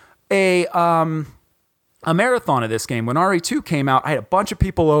do a marathon of this game. When RE2 came out, I had a bunch of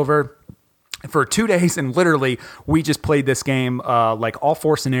people over for 2 days, and literally we just played this game like all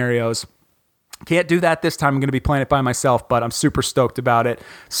 4 scenarios. Can't do that this time. I'm going to be playing it by myself, but I'm super stoked about it.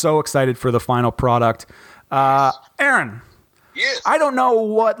 So excited for the final product. Aaron. Yes. I don't know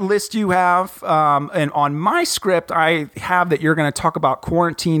what list you have, and on my script, I have that you're going to talk about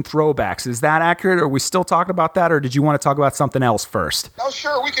quarantine throwbacks. Is that accurate? Are we still talking about that, or did you want to talk about something else first? No,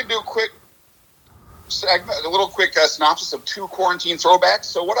 sure. We could do a little quick synopsis of 2 quarantine throwbacks.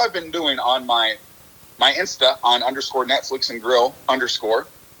 So what I've been doing on my Insta on _Netflix and Grill _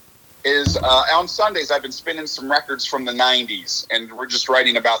 is on Sundays I've been spinning some records from the 90s, and we're just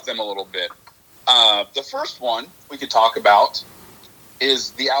writing about them a little bit. The first one we could talk about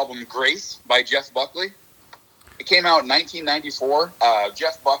is the album Grace by Jeff Buckley. It came out in 1994.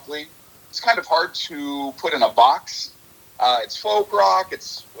 Jeff Buckley, it's kind of hard to put in a box. It's folk rock.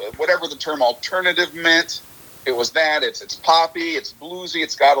 It's whatever the term alternative meant. It was that. It's poppy. It's bluesy.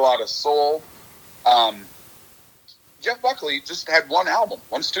 It's got a lot of soul. Jeff Buckley just had one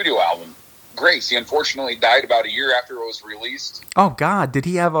studio album, Grace. He unfortunately died about a year after it was released. Oh God, did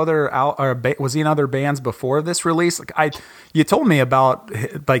he have other? Was he in other bands before this release? You told me about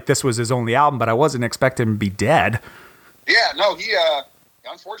like this was his only album, but I wasn't expecting him to be dead. Yeah, no, he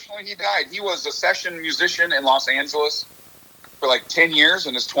unfortunately he died. He was a session musician in Los Angeles for like 10 years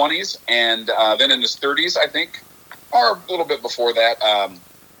in his 20s, and then in his 30s, I think, or a little bit before that,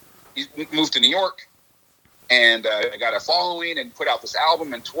 he moved to New York. And got a following and put out this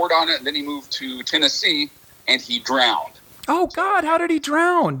album and toured on it. And then he moved to Tennessee and he drowned. Oh, God. How did he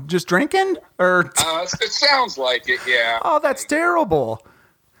drown? Just drinking? Or it sounds like it, yeah. Oh, that's terrible.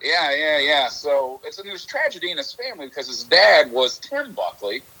 Yeah. So there's tragedy in his family because his dad was Tim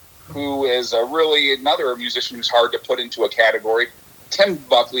Buckley, who is really another musician who's hard to put into a category. Tim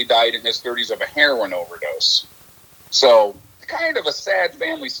Buckley died in his 30s of a heroin overdose. So kind of a sad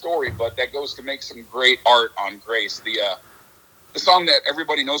family story, but that goes to make some great art on Grace. The song that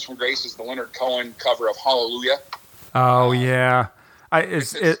everybody knows from Grace is the Leonard Cohen cover of Hallelujah. Oh yeah,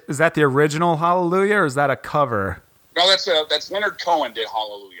 is that the original Hallelujah, or is that a cover? No, that's Leonard Cohen did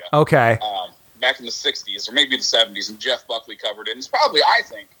Hallelujah. Okay. Back in the 60s or maybe the 70s, and Jeff Buckley covered it. And it's probably, I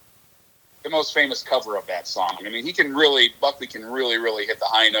think, the most famous cover of that song. I mean, Buckley can really hit the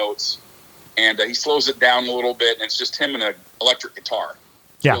high notes. And he slows it down a little bit, and it's just him and an electric guitar.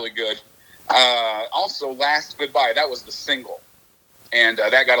 Yeah. Really good. Also, Last Goodbye, that was the single. And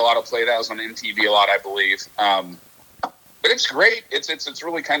that got a lot of play. That was on MTV a lot, I believe. But it's great. It's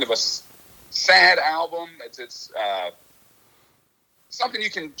really kind of a sad album. It's something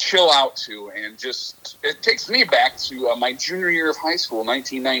you can chill out to. And it takes me back to my junior year of high school,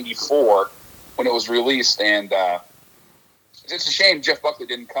 1994, when it was released. And it's a shame Jeff Buckley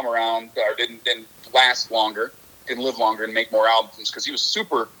didn't come around or didn't last longer, didn't live longer and make more albums because he was a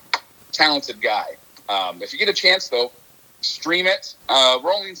super talented guy. If you get a chance, though, stream it.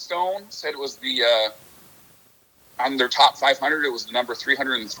 Rolling Stone said it was on their top 500, it was the number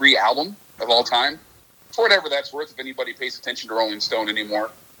 303 album of all time. For whatever that's worth, if anybody pays attention to Rolling Stone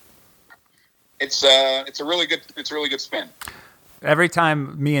anymore, it's a really good spin. Every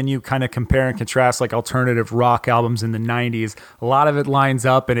time me and you kind of compare and contrast like alternative rock albums in the 90s, a lot of it lines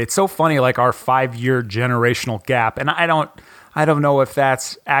up, and it's so funny, like our 5-year generational gap. And I don't know if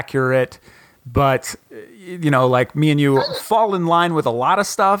that's accurate, but like me and you fall in line with a lot of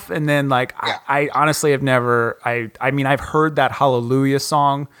stuff. And then like, yeah. I honestly have never, I mean, I've heard that Hallelujah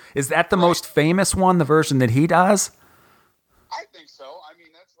song. Is that the most famous one, the version that he does? I think so. I mean,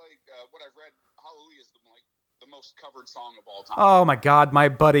 that's like what I've read. Hallelujah is the most covered song of all time. Oh my God, my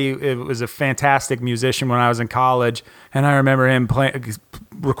buddy was a fantastic musician when I was in college, and I remember him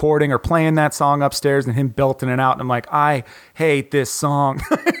recording or playing that song upstairs, and him belting it out. And I'm like, I hate this song.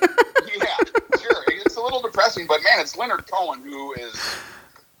 Yeah, sure. It's a little depressing, but man, it's Leonard Cohen, who is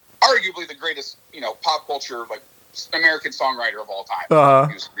arguably the greatest, pop culture American songwriter of all time.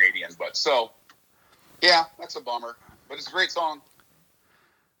 He was Canadian, but so yeah, that's a bummer, but it's a great song.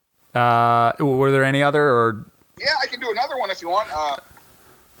 Were there any other or? Yeah, I can do another one if you want.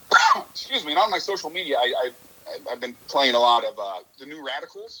 Excuse me. And on my social media, I've been playing a lot of the New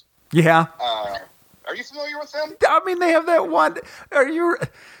Radicals. Yeah. Are you familiar with them? I mean, they have that one.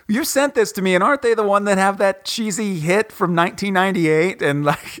 You sent this to me, and aren't they the one that have that cheesy hit from 1998? And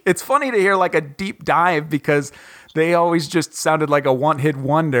like, it's funny to hear like a deep dive because they always just sounded like a one-hit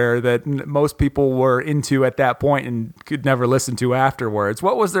wonder that most people were into at that point and could never listen to afterwards.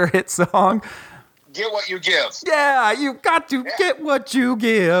 What was their hit song? Get what you give. Yeah, you got to get what you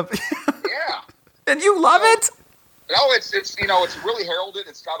give. Yeah. And you love it? No, it's it's really heralded.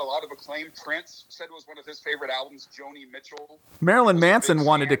 It's got a lot of acclaim. Prince said it was one of his favorite albums. Joni Mitchell. Marilyn Manson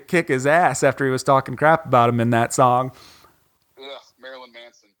wanted to kick his ass after he was talking crap about him in that song. Ugh, Marilyn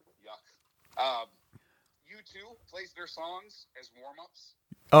Manson. Yuck. U2 plays their songs as warm-ups.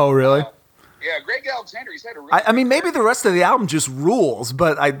 Oh, really? Yeah, Greg Alexander, he's had a really I mean, maybe the rest of the album just rules,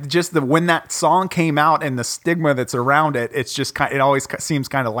 but when that song came out and the stigma that's around it, it's just it always seems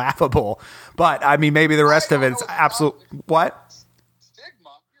kind of laughable. But I mean, maybe the rest of it's absolute. What? Stigma?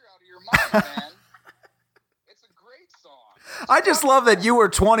 You're out of your mind, man. It's a great song. I just love that you were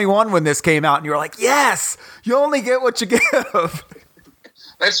 21 when this came out, and you were like, "Yes, you only get what you give."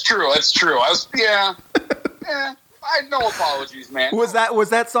 That's true. I was, yeah. I had no apologies, man. Was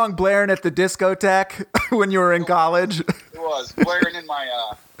that song blaring at the discotheque when you were in college? It was blaring in my.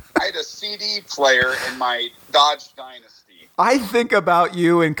 I had a CD player in my Dodge Dynasty. I think about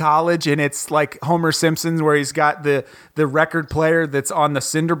you in college, and it's like Homer Simpson, where he's got the record player that's on the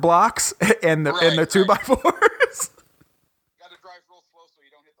cinder blocks and the 2x4s. Got to drive real slow so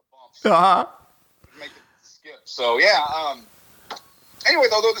you don't hit the bumps. Make it skip. So yeah. Anyway,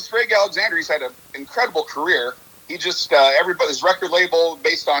 though this Greg Alexander, he's had an incredible career. He just his record label,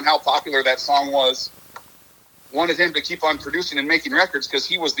 based on how popular that song was, wanted him to keep on producing and making records because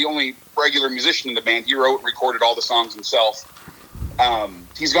he was the only regular musician in the band. He wrote and recorded all the songs himself.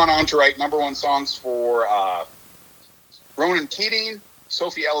 He's gone on to write #1 songs for Ronan Keating,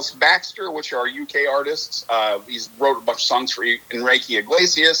 Sophie Ellis Baxter, which are UK artists. He's wrote a bunch of songs for Enrique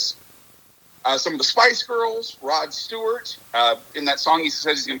Iglesias. Some of the Spice Girls, Rod Stewart. In that song, he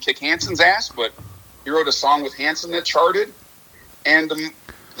says he's going to kick Hanson's ass, but he wrote a song with Hanson that charted. And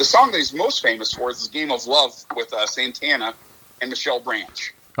the song that he's most famous for is Game of Love with Santana and Michelle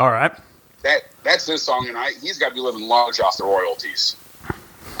Branch. All right. That's his song, and he's got to be living large off the royalties.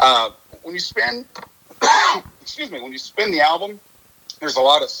 When you spin, when you spin the album, there's a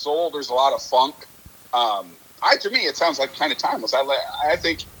lot of soul, there's a lot of funk. To me, it sounds like kind of timeless. I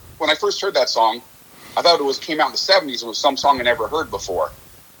think when I first heard that song, I thought came out in the 70s. It was some song I never heard before.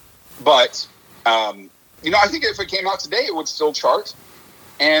 But, I think if it came out today, it would still chart.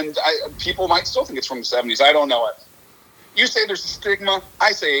 And people might still think it's from the 70s. I don't know it. You say there's a stigma.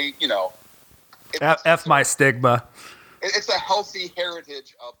 I say, F my stigma. It's a healthy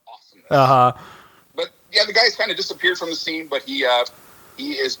heritage of awesomeness. Uh-huh. But, yeah, the guy's kind of disappeared from the scene, but he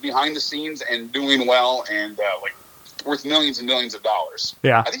is behind the scenes and doing well and, worth millions and millions of dollars.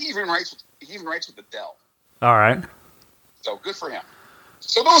 Yeah. I think he even writes with Adele. All right. So good for him.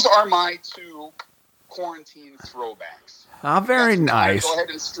 So those are my 2 quarantine throwbacks. Very nice. Go ahead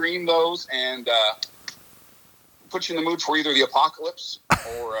and stream those and put you in the mood for either the apocalypse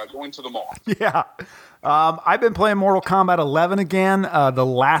or going to the mall. Yeah. I've been playing Mortal Kombat 11 again. The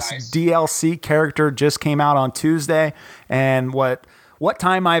last DLC character just came out on Tuesday, and what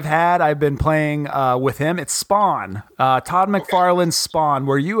time I've been playing with him. It's Spawn. Todd McFarlane's Spawn.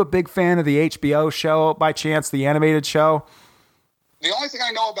 Were you a big fan of the HBO show by chance, the animated show? The only thing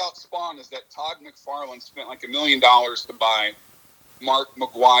I know about Spawn is that Todd McFarlane spent like $1 million to buy Mark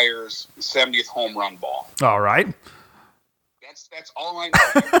McGuire's 70th home run ball. All right. That's all I know.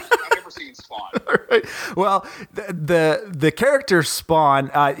 I've never seen Spawn. Right. Well, the character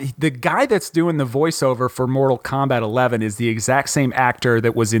Spawn, the guy that's doing the voiceover for Mortal Kombat 11 is the exact same actor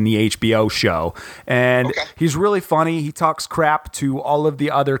that was in the HBO show. And he's really funny. He talks crap to all of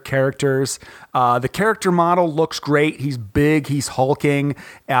the other characters. The character model looks great. He's big. He's hulking.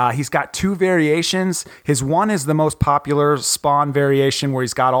 He's got 2 variations. His one is the most popular Spawn variation where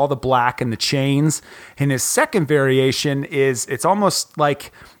he's got all the black and the chains. And his second variation is it's almost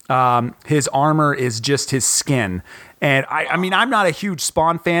like his armor is just his skin. And I mean, I'm not a huge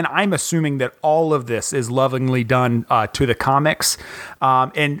Spawn fan. I'm assuming that all of this is lovingly done to the comics.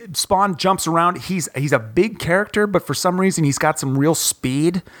 And Spawn jumps around. He's a big character, but for some reason he's got some real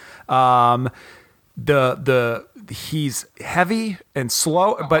speed. He's heavy and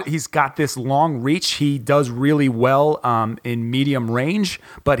slow, but he's got this long reach. He does really well in medium range,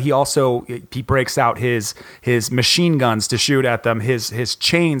 but he breaks out his machine guns to shoot at them, his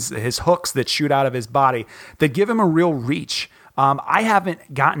chains, his hooks that shoot out of his body that give him a real reach. I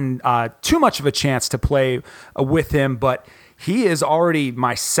haven't gotten too much of a chance to play with him, but he is already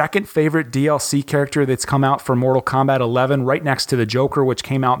my second favorite DLC character that's come out for Mortal Kombat 11, right next to the Joker, which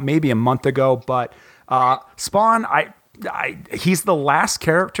came out maybe a month ago. But Spawn, he's the last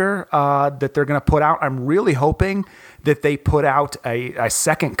character that they're going to put out. I'm really hoping that they put out a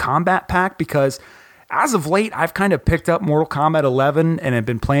second combat pack because as of late, I've kind of picked up Mortal Kombat 11 and have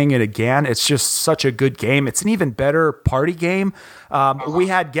been playing it again. It's just such a good game. It's an even better party game. We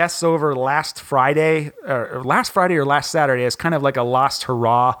had guests over last Friday or last Saturday. It's kind of like a last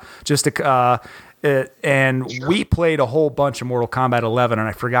hurrah, just to, we played a whole bunch of Mortal Kombat 11, and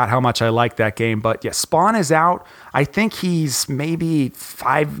I forgot how much I liked that game. But yeah, Spawn is out. I think he's maybe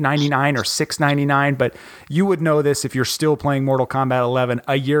 $5.99 or $6.99, but you would know this if you're still playing Mortal Kombat 11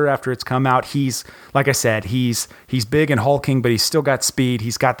 a year after it's come out. He's, like I said, he's big and hulking, but he's still got speed.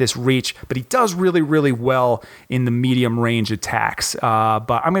 He's got this reach, but he does really, really well in the medium range attacks. But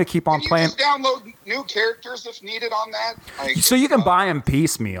I'm going to keep on playing. Just download new characters if needed on that. So you can buy them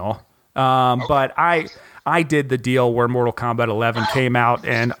piecemeal. But I did the deal where Mortal Kombat 11 came out,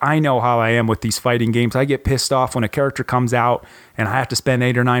 and I know how I am with these fighting games. I get pissed off when a character comes out and I have to spend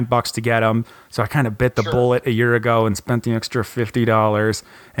 $8 or $9 to get them. So I kind of bit the bullet a year ago and spent the extra $50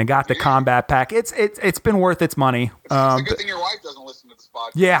 and got the combat pack. It's been worth its money. It's a good thing your wife doesn't listen to this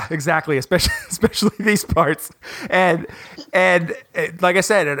podcast. Yeah, exactly. Especially these parts. And like I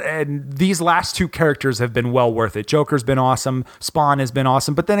said, and these last two characters have been well worth it. Joker's been awesome. Spawn has been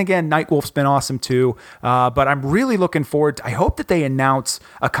awesome. But then again, Nightwolf's been awesome too. But I'm really looking forward. I hope that they announce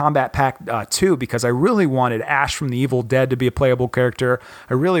a combat pack 2, because I really wanted Ash from the Evil Dead to be a playable character.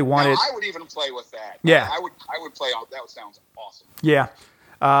 I really wanted. I would even play with that. Yeah, I would play out. That sounds awesome. Yeah,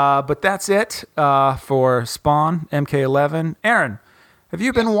 but that's it for Spawn MK11. Aaron, have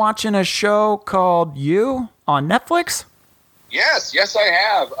you been watching a show called You on Netflix? Yes, I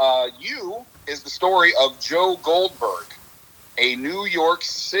have. You is the story of Joe Goldberg, a New York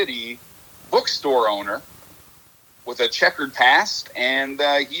City bookstore owner with a checkered past, and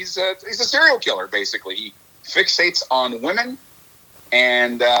he's a serial killer. Basically, he fixates on women,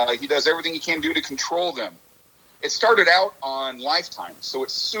 and he does everything he can do to control them. It started out on Lifetime, so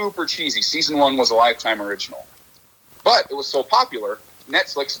it's super cheesy. Season 1 was a Lifetime original, but it was so popular,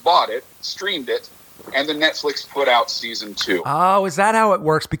 Netflix bought it, streamed it, and then Netflix put out Season 2. Oh, is that how it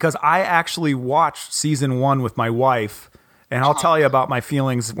works? Because I actually watched Season 1 with my wife, and I'll tell you about my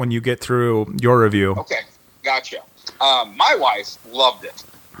feelings when you get through your review. Okay, gotcha. My wife loved it.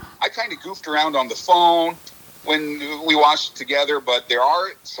 I kind of goofed around on the phone when we watched it together, but there are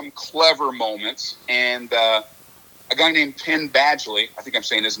some clever moments, and a guy named Penn Badgley, I think I'm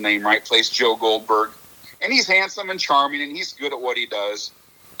saying his name right, plays Joe Goldberg, and he's handsome and charming, and he's good at what he does.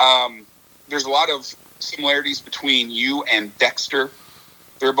 There's a lot of similarities between you and Dexter.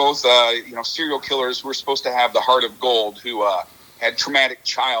 They're both, serial killers who are supposed to have the heart of gold, who had traumatic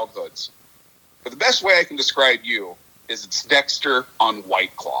childhoods. But the best way I can describe you is it's Dexter on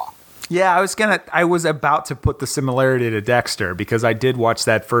White Claw. Yeah, I was about to put the similarity to Dexter, because I did watch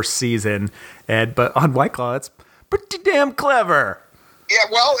that first season, but on White Claw, it's pretty damn clever. Yeah,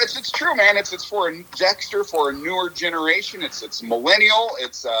 well, it's true, man. It's for Dexter, for a newer generation. It's millennial.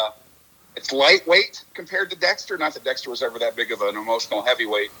 It's lightweight compared to Dexter. Not that Dexter was ever that big of an emotional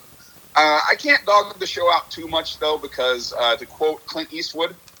heavyweight. I can't dog the show out too much, though, because to quote Clint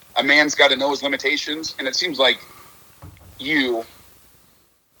Eastwood, a man's got to know his limitations, and it seems like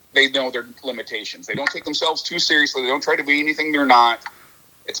they know their limitations. They don't take themselves too seriously. They don't try to be anything they're not.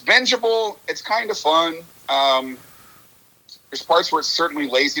 It's bingeable. It's kind of fun. There's parts where it's certainly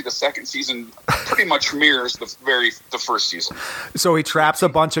lazy. The second season pretty much mirrors the first season. So he traps a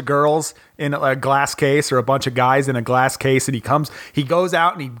bunch of girls in a glass case, or a bunch of guys in a glass case, and he goes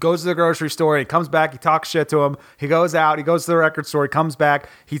out and he goes to the grocery store, and he comes back, he talks shit to them. He goes out, he goes to the record store, he comes back,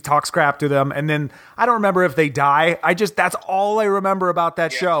 he talks crap to them, and then I don't remember if they die. That's all I remember about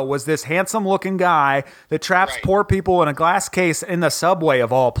that show was this handsome looking guy that traps poor people in a glass case in the subway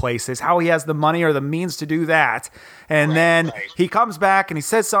of all places, how he has the money or the means to do that. And then he comes back and he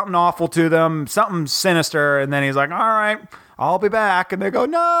says something awful to them, something sinister, and then he's like, all right, I'll be back. And they go,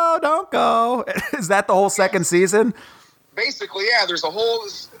 no, don't go. Is that the whole second season? Basically, yeah. There's a whole,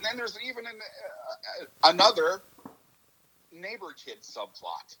 and then there's even another neighbor kid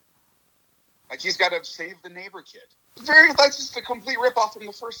subplot. Like, he's got to save the neighbor kid. That's just a complete ripoff from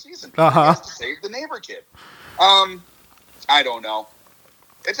the first season. He has to save the neighbor kid. I don't know.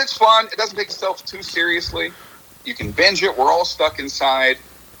 It's fun. It doesn't take itself too seriously. You can binge it. We're all stuck inside.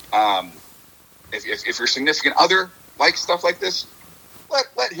 If your significant other likes stuff like this,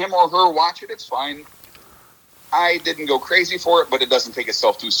 let him or her watch it. It's fine. I didn't go crazy for it, but it doesn't take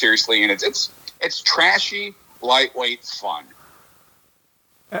itself too seriously, and it's trashy, lightweight fun.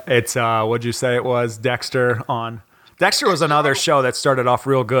 It's what'd you say it was? Dexter was another show that started off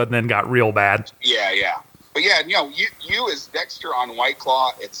real good and then got real bad. Yeah. But yeah, you is Dexter on White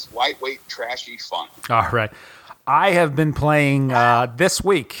Claw. It's lightweight, trashy fun. All right. I have been playing this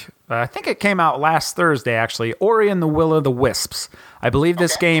week. I think it came out last Thursday, actually. Ori and the Will of the Wisps. I believe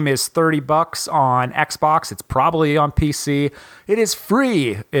this game is $30 on Xbox. It's probably on PC. It is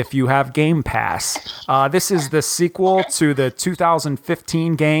free if you have Game Pass. This is the sequel to the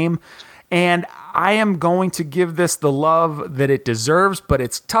 2015 game, and I am going to give this the love that it deserves, but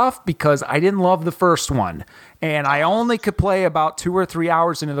it's tough because I didn't love the first one. And I only could play about 2 or 3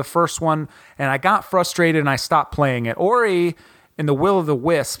 hours into the first one, and I got frustrated and I stopped playing it. Ori and the Will of the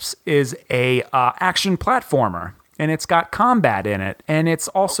Wisps is a action platformer, and it's got combat in it, and it's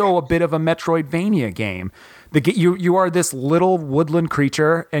also a bit of a Metroidvania game. You are this little woodland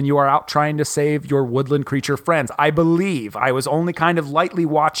creature, and you are out trying to save your woodland creature friends. I believe I was only kind of lightly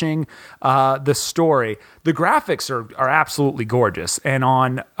watching the story. The graphics are absolutely gorgeous, and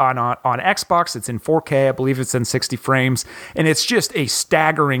on Xbox it's in 4K. I believe it's in 60 frames, and it's just a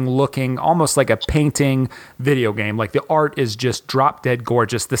staggering looking, almost like a painting video game. Like the art is just drop dead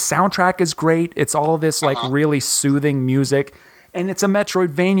gorgeous. The soundtrack is great. It's all of this like really soothing music. And it's a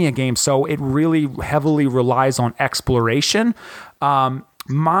Metroidvania game, so it really heavily relies on exploration.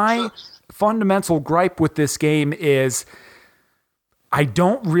 My fundamental gripe with this game is I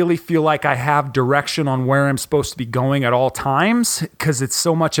don't really feel like I have direction on where I'm supposed to be going at all times because it's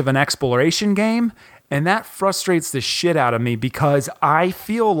so much of an exploration game. And that frustrates the shit out of me because I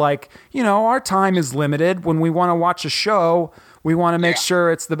feel like, our time is limited. When we want to watch a show, we want to make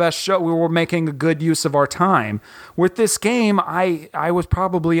sure it's the best show. We were making a good use of our time. With this game, I was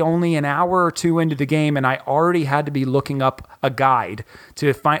probably only an hour or two into the game, and I already had to be looking up a guide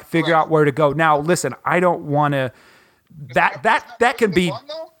to figure out where to go. Now, listen, I don't want to. That can be fun,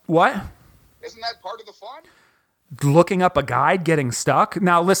 what? Isn't that part of the fun? Looking up a guide, getting stuck.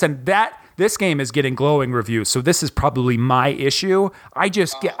 Now, listen, this game is getting glowing reviews, so this is probably my issue. I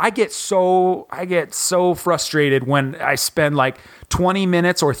get so frustrated when I spend like 20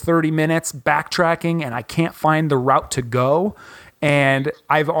 minutes or 30 minutes backtracking and I can't find the route to go. And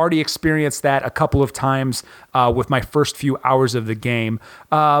I've already experienced that a couple of times with my first few hours of the game.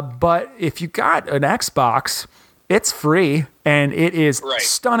 But if you got an Xbox, it's free and it is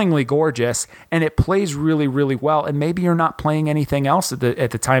stunningly gorgeous and it plays really, really well. And maybe you're not playing anything else at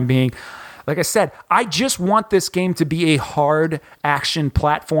the time being. Like I said, I just want this game to be a hard action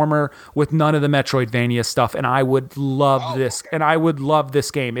platformer with none of the Metroidvania stuff, and I would love this. And I would love this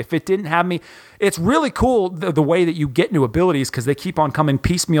game if it didn't have me. It's really cool the way that you get new abilities because they keep on coming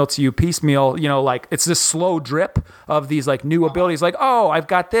piecemeal to you, like it's this slow drip of these like new abilities. Like, oh, I've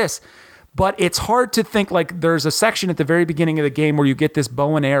got this. But it's hard to think, like there's a section at the very beginning of the game where you get this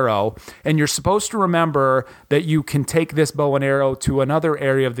bow and arrow, and you're supposed to remember that you can take this bow and arrow to another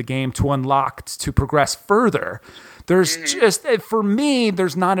area of the game to unlock, to progress further. There's just, for me,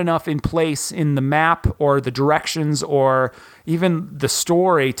 there's not enough in place in the map or the directions or even the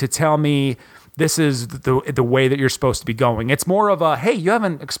story to tell me this is the way that you're supposed to be going. It's more of a, hey, you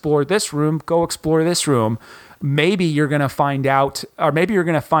haven't explored this room, go explore this room. Maybe you're going to find out, or maybe you're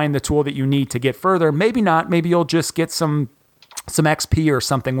going to find the tool that you need to get further. Maybe not. Maybe you'll just get some XP or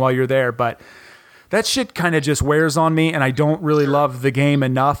something while you're there. But that shit kind of just wears on me, and I don't really love the game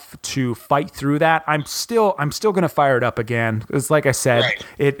enough to fight through that. I'm still going to fire it up again because, like I said,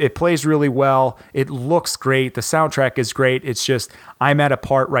 it plays really well. It looks great. The soundtrack is great. It's just I'm at a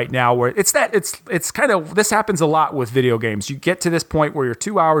part right now where it's kind of, this happens a lot with video games. You get to this point where you're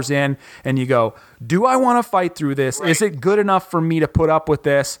 2 hours in and you go, do I want to fight through this? Is it good enough for me to put up with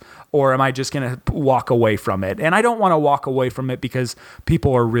this? Or am I just going to walk away from it? And I don't want to walk away from it because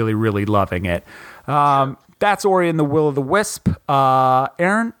people are really, really loving it. That's Ori and the Will of the Wisp.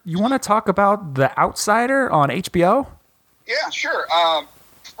 Aaron, you want to talk about The Outsider on HBO? Yeah, sure.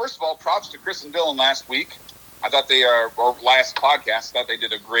 First of all, props to Chris and Dylan last week. I thought or last podcast, I thought they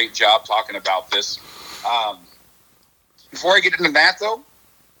did a great job talking about this. Before I get into that, though,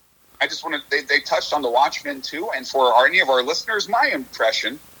 I just want to, they touched on The Watchmen too. And for any of our listeners, my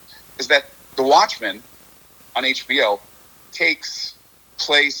impression is that The Watchmen on HBO takes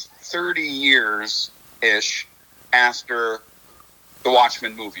place 30 years-ish after the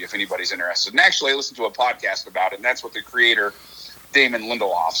Watchmen movie, if anybody's interested. And actually, I listened to a podcast about it, and that's what the creator, Damon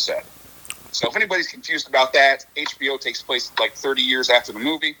Lindelof, said. So if anybody's confused about that, HBO takes place like 30 years after the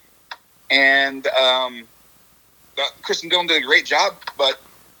movie. And Chris and Dylan did a great job, but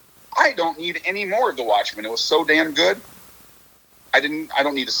I don't need any more of The Watchmen. It was so damn good. I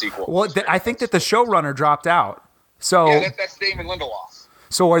don't need a sequel. Well, I think that the showrunner dropped out. So yeah, that's Damon Lindelof.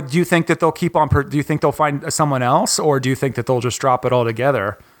 So do you think that they'll keep on? Do you think they'll find someone else, or do you think that they'll just drop it all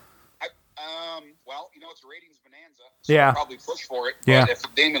together? Well, it's a ratings bonanza. So Yeah. I'll probably push for it. But Yeah. if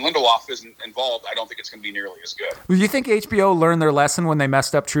Damon Lindelof isn't involved, I don't think it's going to be nearly as good. Do you think HBO learned their lesson when they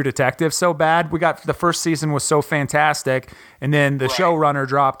messed up True Detective so bad? We got the first season was so fantastic, and then the Right. showrunner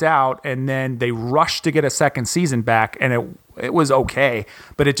dropped out, and then they rushed to get a second season back, and it was okay,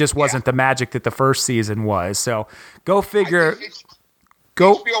 but it just wasn't the magic that the first season was. So go figure. I think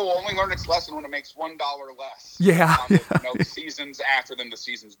Go. HBO will only learn its lesson when it makes $1 less. Yeah. On the seasons after than the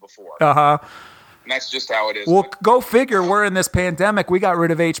seasons before. Uh-huh. And that's just how it is. Well, go figure. We're in this pandemic. We got rid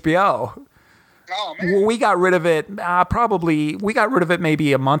of HBO. Oh, man. Well, we got rid of it we got rid of it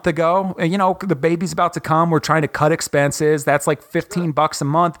maybe a month ago. And, the baby's about to come. We're trying to cut expenses. That's like $15 a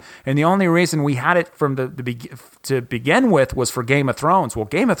month. And the only reason we had it from to begin with was for Game of Thrones. Well,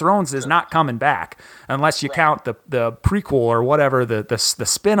 Game of Thrones is not coming back unless you count the prequel or whatever, the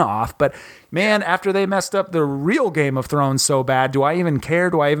spinoff. But man, after they messed up the real Game of Thrones so bad, do I even care?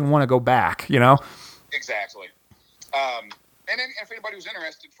 Do I even want to go back? Exactly. And then, if anybody was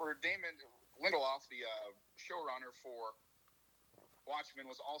interested, for Damon Lindelof, the showrunner for Watchmen,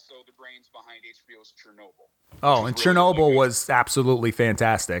 was also the brains behind HBO's Chernobyl. Oh, and Chernobyl was absolutely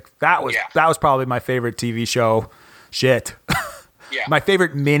fantastic. That was probably my favorite TV show. Shit. Yeah. My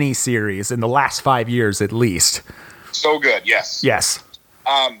favorite mini series in the last 5 years, at least. So good, yes. Yes.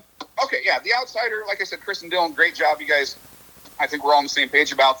 Okay, yeah, The Outsider, like I said, Chris and Dylan, great job, you guys. I think we're all on the same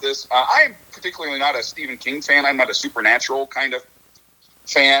page about this. I am particularly not a Stephen King fan. I'm not a supernatural kind of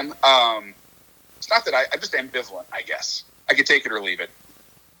fan. It's not that I'm just ambivalent, I guess. I could take it or leave it.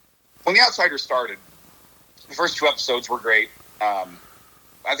 When The Outsider started, the first 2 episodes were great. I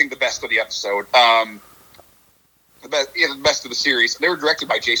think the best of the episode. The best of the series. They were directed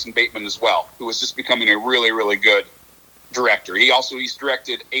by Jason Bateman as well, who was just becoming a really, really good director. He's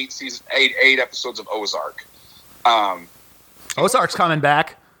directed 8 episodes of Ozark. Ozark's coming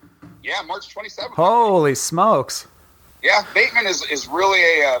back. Yeah, March 27th. Holy smokes. Yeah, Bateman is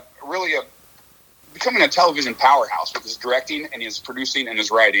really a becoming a television powerhouse with his directing and his producing and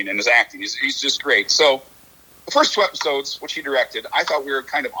his writing and his acting. He's just great. So the first 2 episodes, which he directed, I thought we were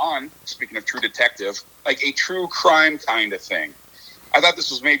kind of on, speaking of True Detective, like a true crime kind of thing. I thought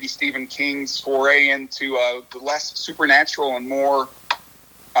this was maybe Stephen King's foray into the less supernatural and more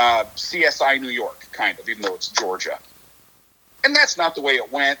CSI New York kind of, even though it's Georgia. And that's not the way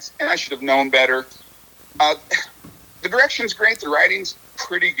it went, and I should have known better. The direction's great. The writing's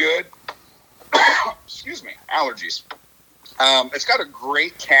pretty good. Excuse me, allergies. It's got a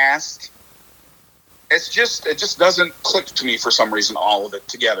great cast. It just doesn't click to me for some reason, all of it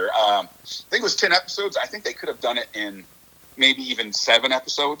together. I think it was 10 episodes. I think they could have done it in maybe even 7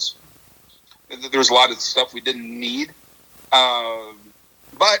 episodes. There was a lot of stuff we didn't need.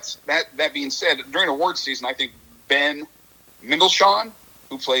 But that being said, during award season, I think Ben Mendelsohn,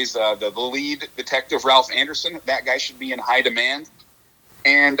 who plays the lead detective, Ralph Anderson, that guy should be in high demand.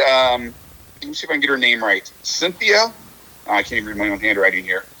 And let me see if I can get her name right. Cynthia. I can't even read my own handwriting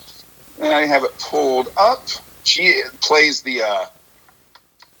here. I have it pulled up. She plays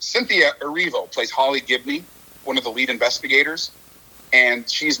Cynthia Erivo plays Holly Gibney, one of the lead investigators. And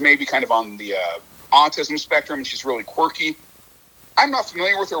she's maybe kind of on the autism spectrum, and she's really quirky. I'm not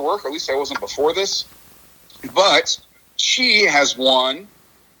familiar with her work, or at least I wasn't before this. But she has won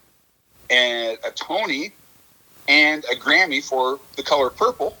a Tony and a Grammy for The Color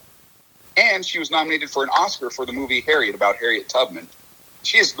Purple. And she was nominated for an Oscar for the movie Harriet, about Harriet Tubman.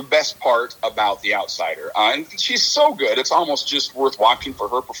 She is the best part about The Outsider. And she's so good, it's almost just worth watching for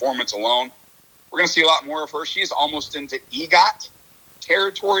her performance alone. We're going to see a lot more of her. She's almost into EGOT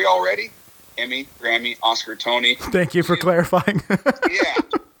territory already. Emmy, Grammy, Oscar, Tony. Thank you for clarifying. Yeah.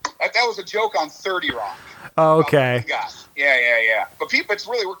 That was a joke on 30 Rock. Okay. EGOT. Yeah. But it's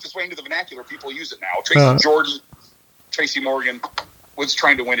really worked its way into the vernacular. People use it now. Tracy Jordan, Tracy Morgan was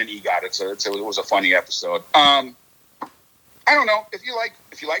trying to win an EGOT. It was a funny episode. I don't know. If you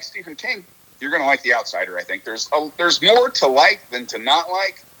like Stephen King, you're going to like The Outsider, I think. There's more to like than to not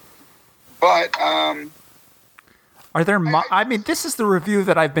like. But are there I mean, this is the review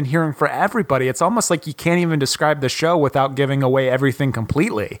that I've been hearing for everybody. It's almost like you can't even describe the show without giving away everything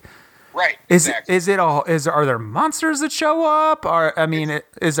completely. Right. Exactly. Are there monsters that show up?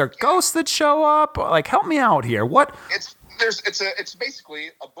 Is there ghosts that show up? Like, help me out here. What? It's basically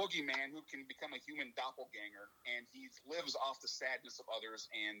a boogeyman who can become a human doppelganger, and he lives off the sadness of others,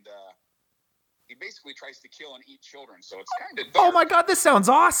 and he basically tries to kill and eat children. So it's kind of dark. Oh my God, this sounds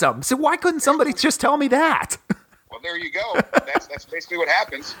awesome. So why couldn't somebody just tell me that? Well, there you go. That's basically what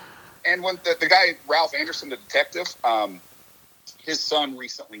happens. And when the guy Ralph Anderson, the detective, his son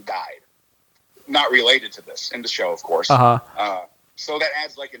recently died. Not related to this in the show, of course. Uh-huh. So that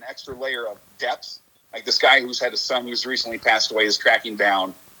adds like an extra layer of depth Like this guy who's had a son who's recently passed away is tracking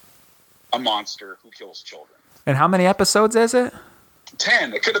down a monster who kills children. And how many episodes is it?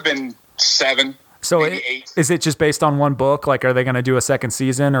 10. It could have been 7. So maybe 8. Is it just based on one book? Like, are they going to do a second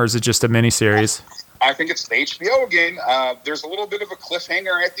season, or is it just a miniseries? I think it's the HBO again. There's a little bit of a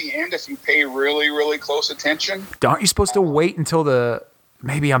cliffhanger at the end if you pay really, really close attention. Aren't you supposed to wait until the...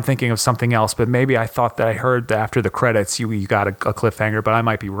 Maybe I'm thinking of something else, but maybe I thought that I heard that after the credits you got a cliffhanger, but I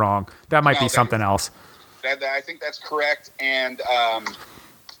might be wrong. That might be something else. I think that's correct. And,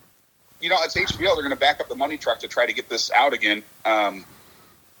 it's HBO. They're going to back up the money truck to try to get this out again.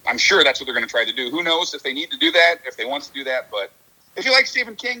 I'm sure that's what they're going to try to do. Who knows if they need to do that, if they want to do that. But if you like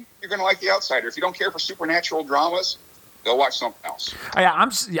Stephen King, you're going to like The Outsider. If you don't care for supernatural dramas, go watch something else. Yeah,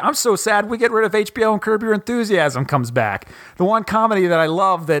 I'm so sad we get rid of HBO and Curb Your Enthusiasm comes back. The one comedy that I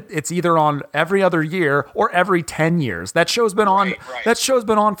love that it's either on every other year or every 10 years. That show's been on. Right. That show's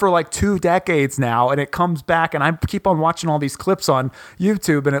been on for like 2 decades now, and it comes back. And I keep on watching all these clips on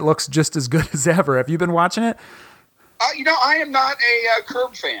YouTube, and it looks just as good as ever. Have you been watching it? I am not a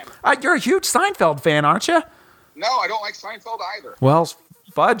Curb fan. You're a huge Seinfeld fan, aren't you? No, I don't like Seinfeld either. Well,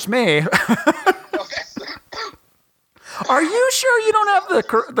 fudge me. No, Are you sure you don't have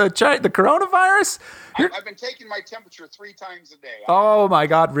the coronavirus? I've been taking my temperature 3 times a day. Oh my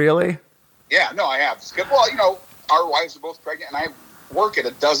God, really? Yeah, no, I have. It's good. Well, our wives are both pregnant, and I work at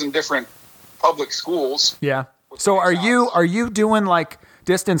a dozen different public schools. Yeah. So are you doing like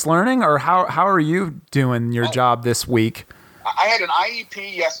distance learning, or how are you doing your job this week? I had an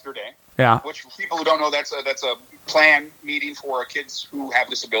IEP yesterday. Yeah. Which, for people who don't know, that's a plan meeting for kids who have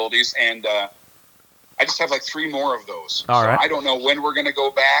disabilities, and I just have like 3 more of those. All right. I don't know when we're going to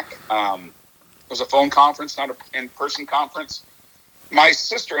go back. It was a phone conference, not an in-person conference. My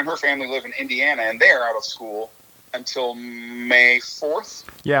sister and her family live in Indiana, and they're out of school until May 4th.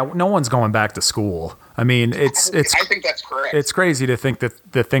 Yeah, no one's going back to school. I mean, I think that's correct. It's crazy to think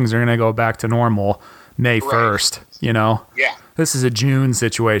that the things are going to go back to normal May 1st, Yeah. This is a June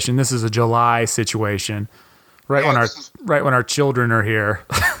situation. This is a July situation. Right when our children are here.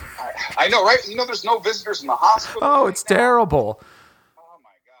 I know, right? There's no visitors in the hospital. Oh, it's terrible. Oh my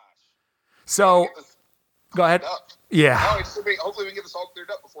gosh. So, go ahead. Yeah. No, hopefully we can get this all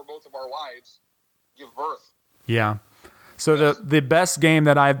cleared up before both of our wives give birth. Yeah. So the best game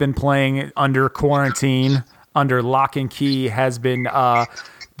that I've been playing under quarantine, under lock and key, has been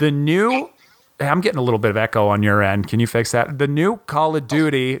the new... I'm getting a little bit of echo on your end. Can you fix that? The new Call of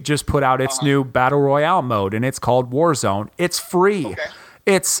Duty just put out its new Battle Royale mode, and it's called Warzone. It's free. Okay.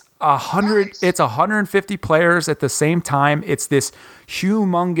 It's 100. Nice. It's 150 players at the same time. It's this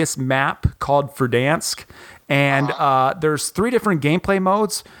humongous map called Verdansk, and there's 3 different gameplay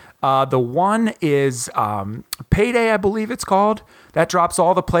modes. The one is Payday, I believe it's called. That drops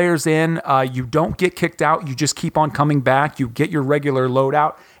all the players in. You don't get kicked out. You just keep on coming back. You get your regular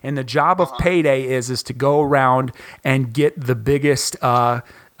loadout. And the job of Payday is to go around and get the biggest.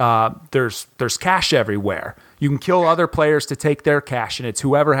 There's cash everywhere. You can kill other players to take their cash, and it's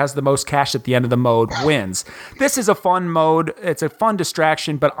whoever has the most cash at the end of the mode wins. This is a fun mode. It's a fun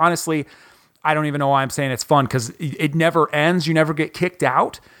distraction, but honestly, I don't even know why I'm saying it's fun, because it never ends. You never get kicked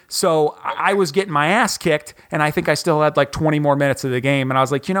out. So I was getting my ass kicked, and I think I still had like 20 more minutes of the game. And I was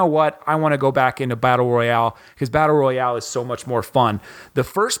like, you know what? I want to go back into Battle Royale, because Battle Royale is so much more fun. The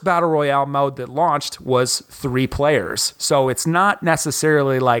first Battle Royale mode that launched was 3 players. So it's not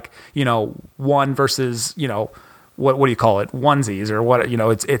necessarily like, 1 versus, what do you call it? Onesies or what,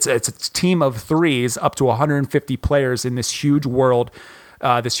 it's a team of 3s up to 150 players in this huge world.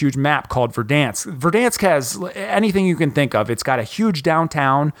 This huge map called Verdansk. Verdansk has anything you can think of. It's got a huge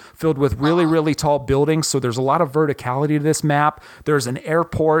downtown filled with really, really tall buildings, so there's a lot of verticality to this map. There's an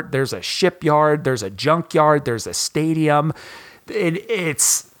airport, there's a shipyard, there's a junkyard, there's a stadium.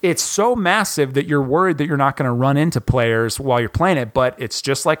 It's so massive that you're worried that you're not going to run into players while you're playing it, but it's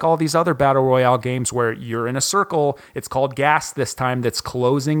just like all these other Battle Royale games where you're in a circle. It's called gas this time, that's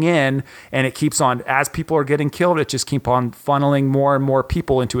closing in, and it keeps on, as people are getting killed, it just keeps on funneling more and more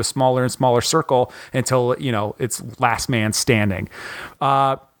people into a smaller and smaller circle until, it's last man standing.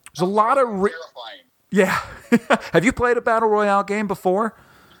 There's a lot of... terrifying. Yeah. Have you played a Battle Royale game before?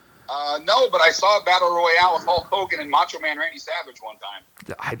 No, but I saw a Battle Royale with Hulk Hogan and Macho Man Randy Savage one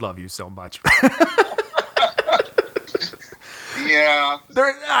time. I love you so much. Yeah.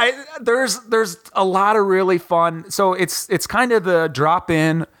 There's a lot of really fun. So it's kind of the drop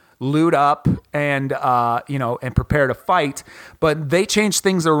in, loot up, and and prepare to fight. But they changed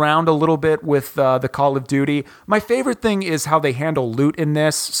things around a little bit with the Call of Duty. My favorite thing is how they handle loot in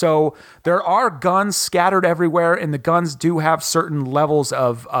this. So there are guns scattered everywhere, and the guns do have certain levels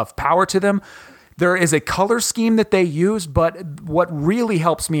of power to them. there is a color scheme that they use, but what really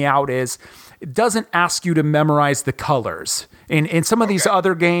helps me out is it doesn't ask you to memorize the colors. In some of these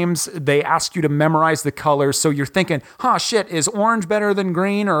other games, they ask you to memorize the colors. So you're thinking, shit, is orange better than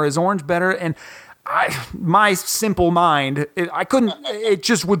green, or is orange better? And my simple mind, it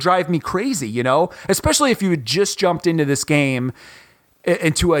just would drive me crazy, you know? Especially if you had just jumped into this game,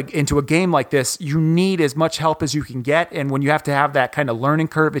 into a game like this, you need as much help as you can get. And when you have to have that kind of learning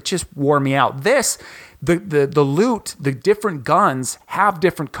curve, it just wore me out. The loot, the different guns have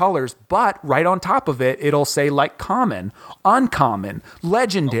different colors, but right on top of it, it'll say like common, uncommon,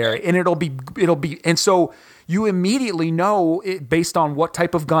 legendary, and it'll be, and so you immediately know it based on what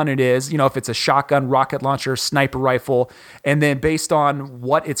type of gun it is, you know, if it's a shotgun, rocket launcher, sniper rifle, and then based on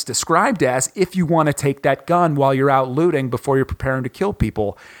what it's described as, if you want to take that gun while you're out looting before you're preparing to kill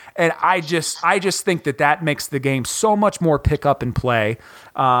people. And I just think that makes the game so much more pick up and play.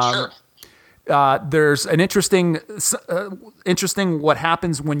 Sure. There's an interesting what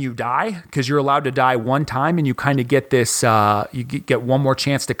happens when you die, because you're allowed to die one time and you kind of get this, you get one more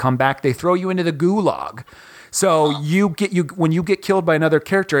chance to come back. They throw you into the gulag. So when you get killed by another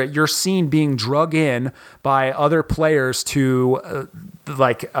character, you're seen being drug in by other players to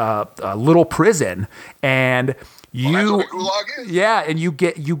a little prison, and that's what a gulag is. Yeah, and you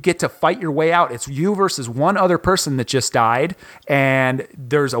get to fight your way out. It's you versus one other person that just died, and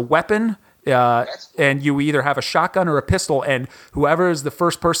there's a weapon. And you either have a shotgun or a pistol, and whoever is the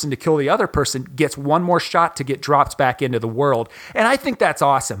first person to kill the other person gets one more shot to get dropped back into the world. And I think that's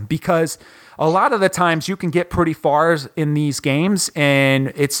awesome, because a lot of the times you can get pretty far in these games,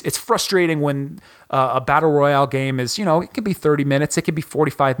 and it's frustrating when a battle royale game is, you know, it can be 30 minutes, it can be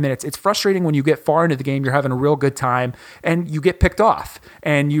 45 minutes. It's frustrating when you get far into the game, you're having a real good time, and you get picked off,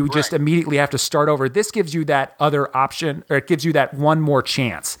 and you just immediately have to start over. This gives you that other option, or it gives you that one more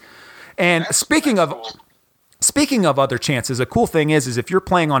chance. And speaking of other chances, a cool thing is if you're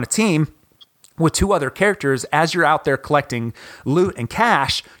playing on a team with two other characters, as you're out there collecting loot and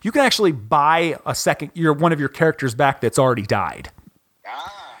cash, you can actually buy one of your characters back that's already died.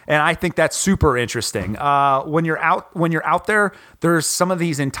 And I think that's super interesting. When you're out there, there's some of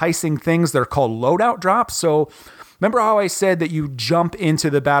these enticing things that are called loadout drops. So remember how I said that you jump into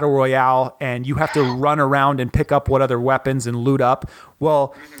the battle royale and you have to run around and pick up what other weapons and loot up?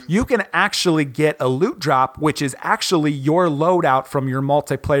 Well, you can actually get a loot drop, which is actually your loadout from your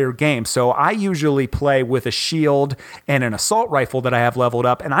multiplayer game. So I usually play with a shield and an assault rifle that I have leveled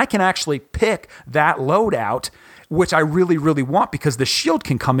up, and I can actually pick that loadout, which I really, really want, because the shield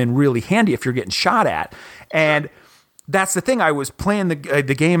can come in really handy if you're getting shot at. And that's the thing. I was playing the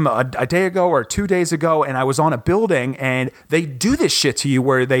game a day ago or 2 days ago, and I was on a building, and they do this shit to you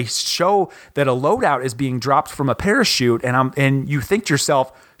where they show that a loadout is being dropped from a parachute, and you think to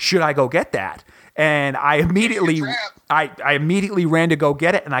yourself, should I go get that? And I immediately ran to go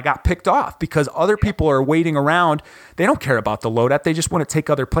get it, and I got picked off because other people are waiting around. They don't care about the loadout. They just want to take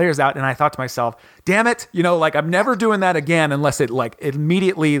other players out. And I thought to myself, damn it, I'm never doing that again unless it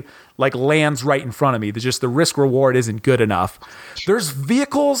immediately lands right in front of me. The risk reward isn't good enough. There's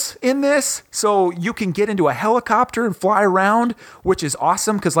vehicles in this, so you can get into a helicopter and fly around, which is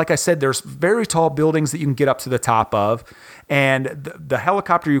awesome because, like I said, there's very tall buildings that you can get up to the top of. And the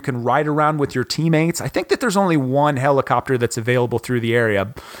helicopter, you can ride around with your teammates. I think that there's only one helicopter that's available through the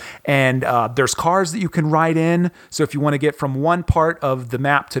area. And there's cars that you can ride in. So if you want to get from one part of the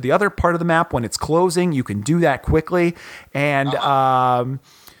map to the other part of the map when it's closing, you can do that quickly. And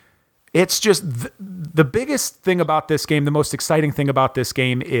it's just the biggest thing about this game, the most exciting thing about this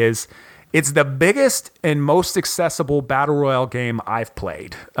game is it's the biggest and most accessible battle royale game I've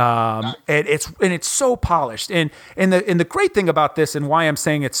played. And it's so polished. And the great thing about this, and why I'm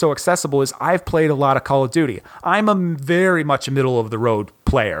saying it's so accessible, is I've played a lot of Call of Duty. I'm very much a middle of the road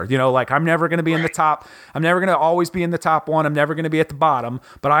player. I'm never going to be in the top. I'm never going to always be in the top one. I'm never going to be at the bottom,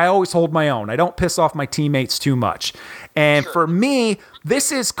 but I always hold my own. I don't piss off my teammates too much. And for me,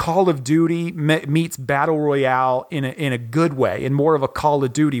 this is Call of Duty meets Battle Royale in a good way, in more of a Call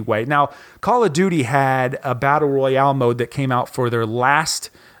of Duty way. Now, Call of Duty had a Battle Royale mode that came out for their last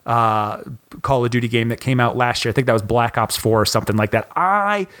Call of Duty game that came out last year. I think that was Black Ops 4 or something like that.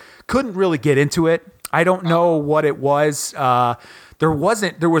 I couldn't really get into it. I don't know what it was. The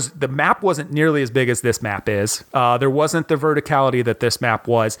map wasn't nearly as big as this map is. There wasn't the verticality that this map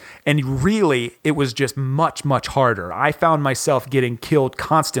was. And really, it was just much, much harder. I found myself getting killed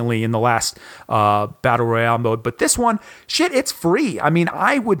constantly in the last Battle Royale mode. But this one, shit, it's free. I mean,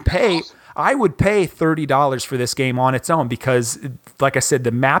 I would pay I would pay $30 for this game on its own because, like I said,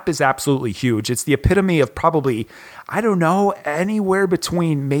 the map is absolutely huge. It's the epitome of probably, I don't know, anywhere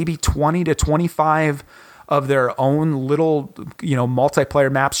between maybe 20 to 25 of their own little,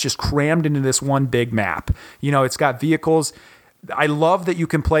 multiplayer maps just crammed into this one big map. It's got vehicles. I love that you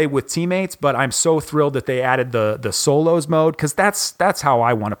can play with teammates, but I'm so thrilled that they added the solos mode because that's how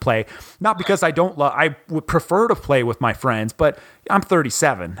I want to play. Not because I would prefer to play with my friends, but I'm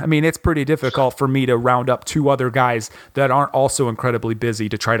 37. I mean, it's pretty difficult for me to round up 2 other guys that aren't also incredibly busy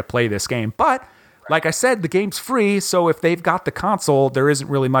to try to play this game. But like I said, the game's free, so if they've got the console, there isn't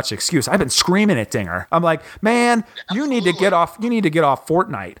really much excuse. I've been screaming at Dinger. I'm like, man, you need to get off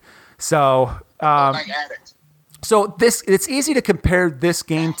Fortnite. So, Fortnite addict. So it's easy to compare this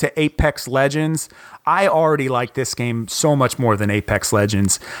game to Apex Legends. I already like this game so much more than Apex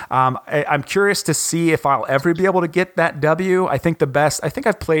Legends. I'm curious to see if I'll ever be able to get that W. I think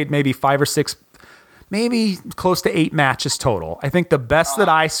I've played maybe 5 or 6, maybe close to 8 matches total. I think the best that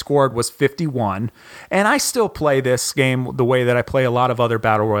I scored was 51. And I still play this game the way that I play a lot of other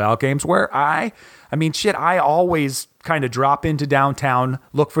Battle Royale games where I always kind of drop into downtown,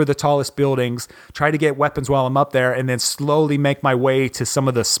 look for the tallest buildings, try to get weapons while I'm up there, and then slowly make my way to some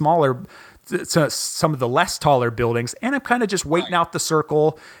of the less taller buildings. And I'm kind of just waiting out the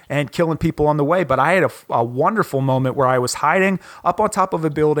circle and killing people on the way. But I had a wonderful moment where I was hiding up on top of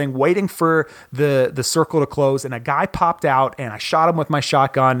a building, waiting for the circle to close, and a guy popped out, and I shot him with my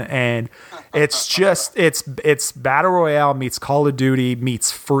shotgun. And it's just, it's Battle Royale meets Call of Duty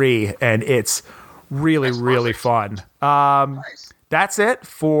meets free, and it's really fun. Nice. That's it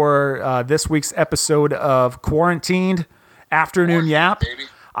for this week's episode of Quarantined Afternoon Yap. Baby.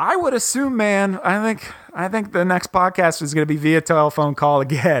 I would assume, man, I think the next podcast is going to be via telephone call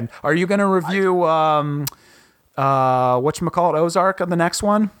again. Are you going to review whatchamacallit, Ozark on the next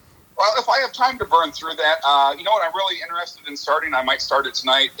one? Well, if I have time to burn through that, you know what I'm really interested in starting, I might start it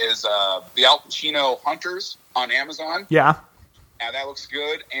tonight, is the Al Pacino Hunters on Amazon. Yeah. Yeah, that looks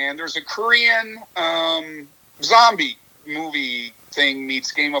good. And there's a Korean zombie movie thing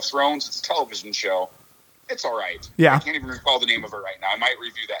meets Game of Thrones. It's a television show. It's all right. Yeah. I can't even recall the name of it right now. I might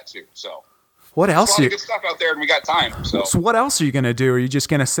review that too. So what else? There's a lot of good stuff out there, and we got time. So what else are you going to do? Are you just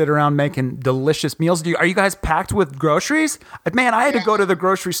going to sit around making delicious meals? Are you guys packed with groceries? Man, I had to go to the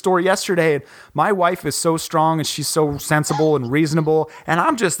grocery store yesterday, and my wife is so strong, and she's so sensible and reasonable, and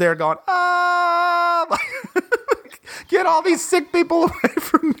I'm just there going, get all these sick people away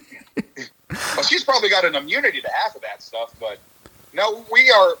from me. Well, she's probably got an immunity to half of that stuff, but no,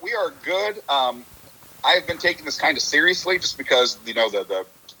 we are good. I've been taking this kind of seriously just because, the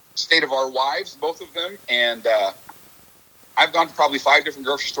state of our wives, both of them, and I've gone to probably 5 different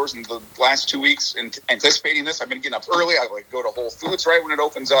grocery stores in the last 2 weeks anticipating this. I've been getting up early. I go to Whole Foods right when it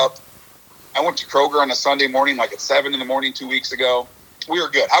opens up. I went to Kroger on a Sunday morning, like at 7 in the morning 2 weeks ago. We are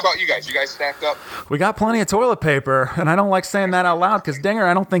good. How about you guys? You guys stacked up? We got plenty of toilet paper, and I don't like saying that out loud because Dinger,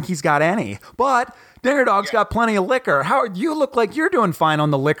 I don't think he's got any. But Dinger Dog's got plenty of liquor. Howard, you look like you're doing fine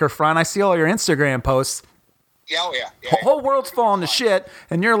on the liquor front. I see all your Instagram posts. Yeah, oh yeah. The whole world's falling to shit,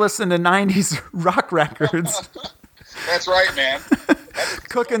 and you're listening to 90s rock records. That's right, man.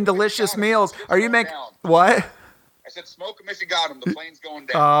 Cooking delicious meals. Are you making... What? I said smoke them if you got them. The plane's going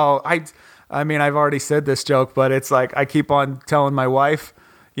down. Oh, I mean, I've already said this joke, but it's like I keep on telling my wife,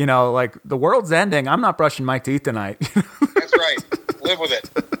 like the world's ending. I'm not brushing my teeth tonight. That's right. Live with it.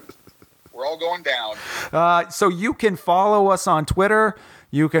 We're all going down. So you can follow us on Twitter.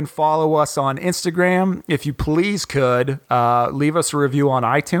 You can follow us on Instagram. If you please could, leave us a review on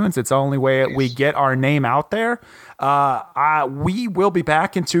iTunes. It's the only way we get our name out there. We will be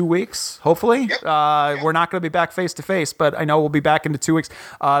back in 2 weeks, hopefully. Yep. We're not going to be back face-to-face, but I know we'll be back into 2 weeks.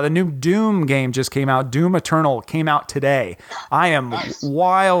 The new Doom game just came out. Doom Eternal came out today. I am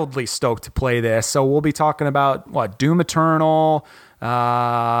wildly stoked to play this. So we'll be talking about, Doom Eternal,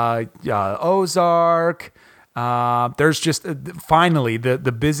 Ozark. There's just finally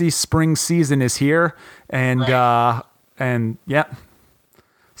the busy spring season is here, and yeah.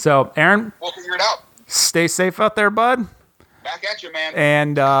 So Aaron, we'll figure it out. Stay safe out there, bud. Back at you, man.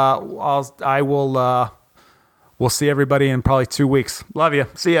 And we'll see everybody in probably 2 weeks. Love you.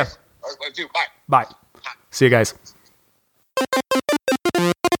 See ya. Bye. Bye. See you guys.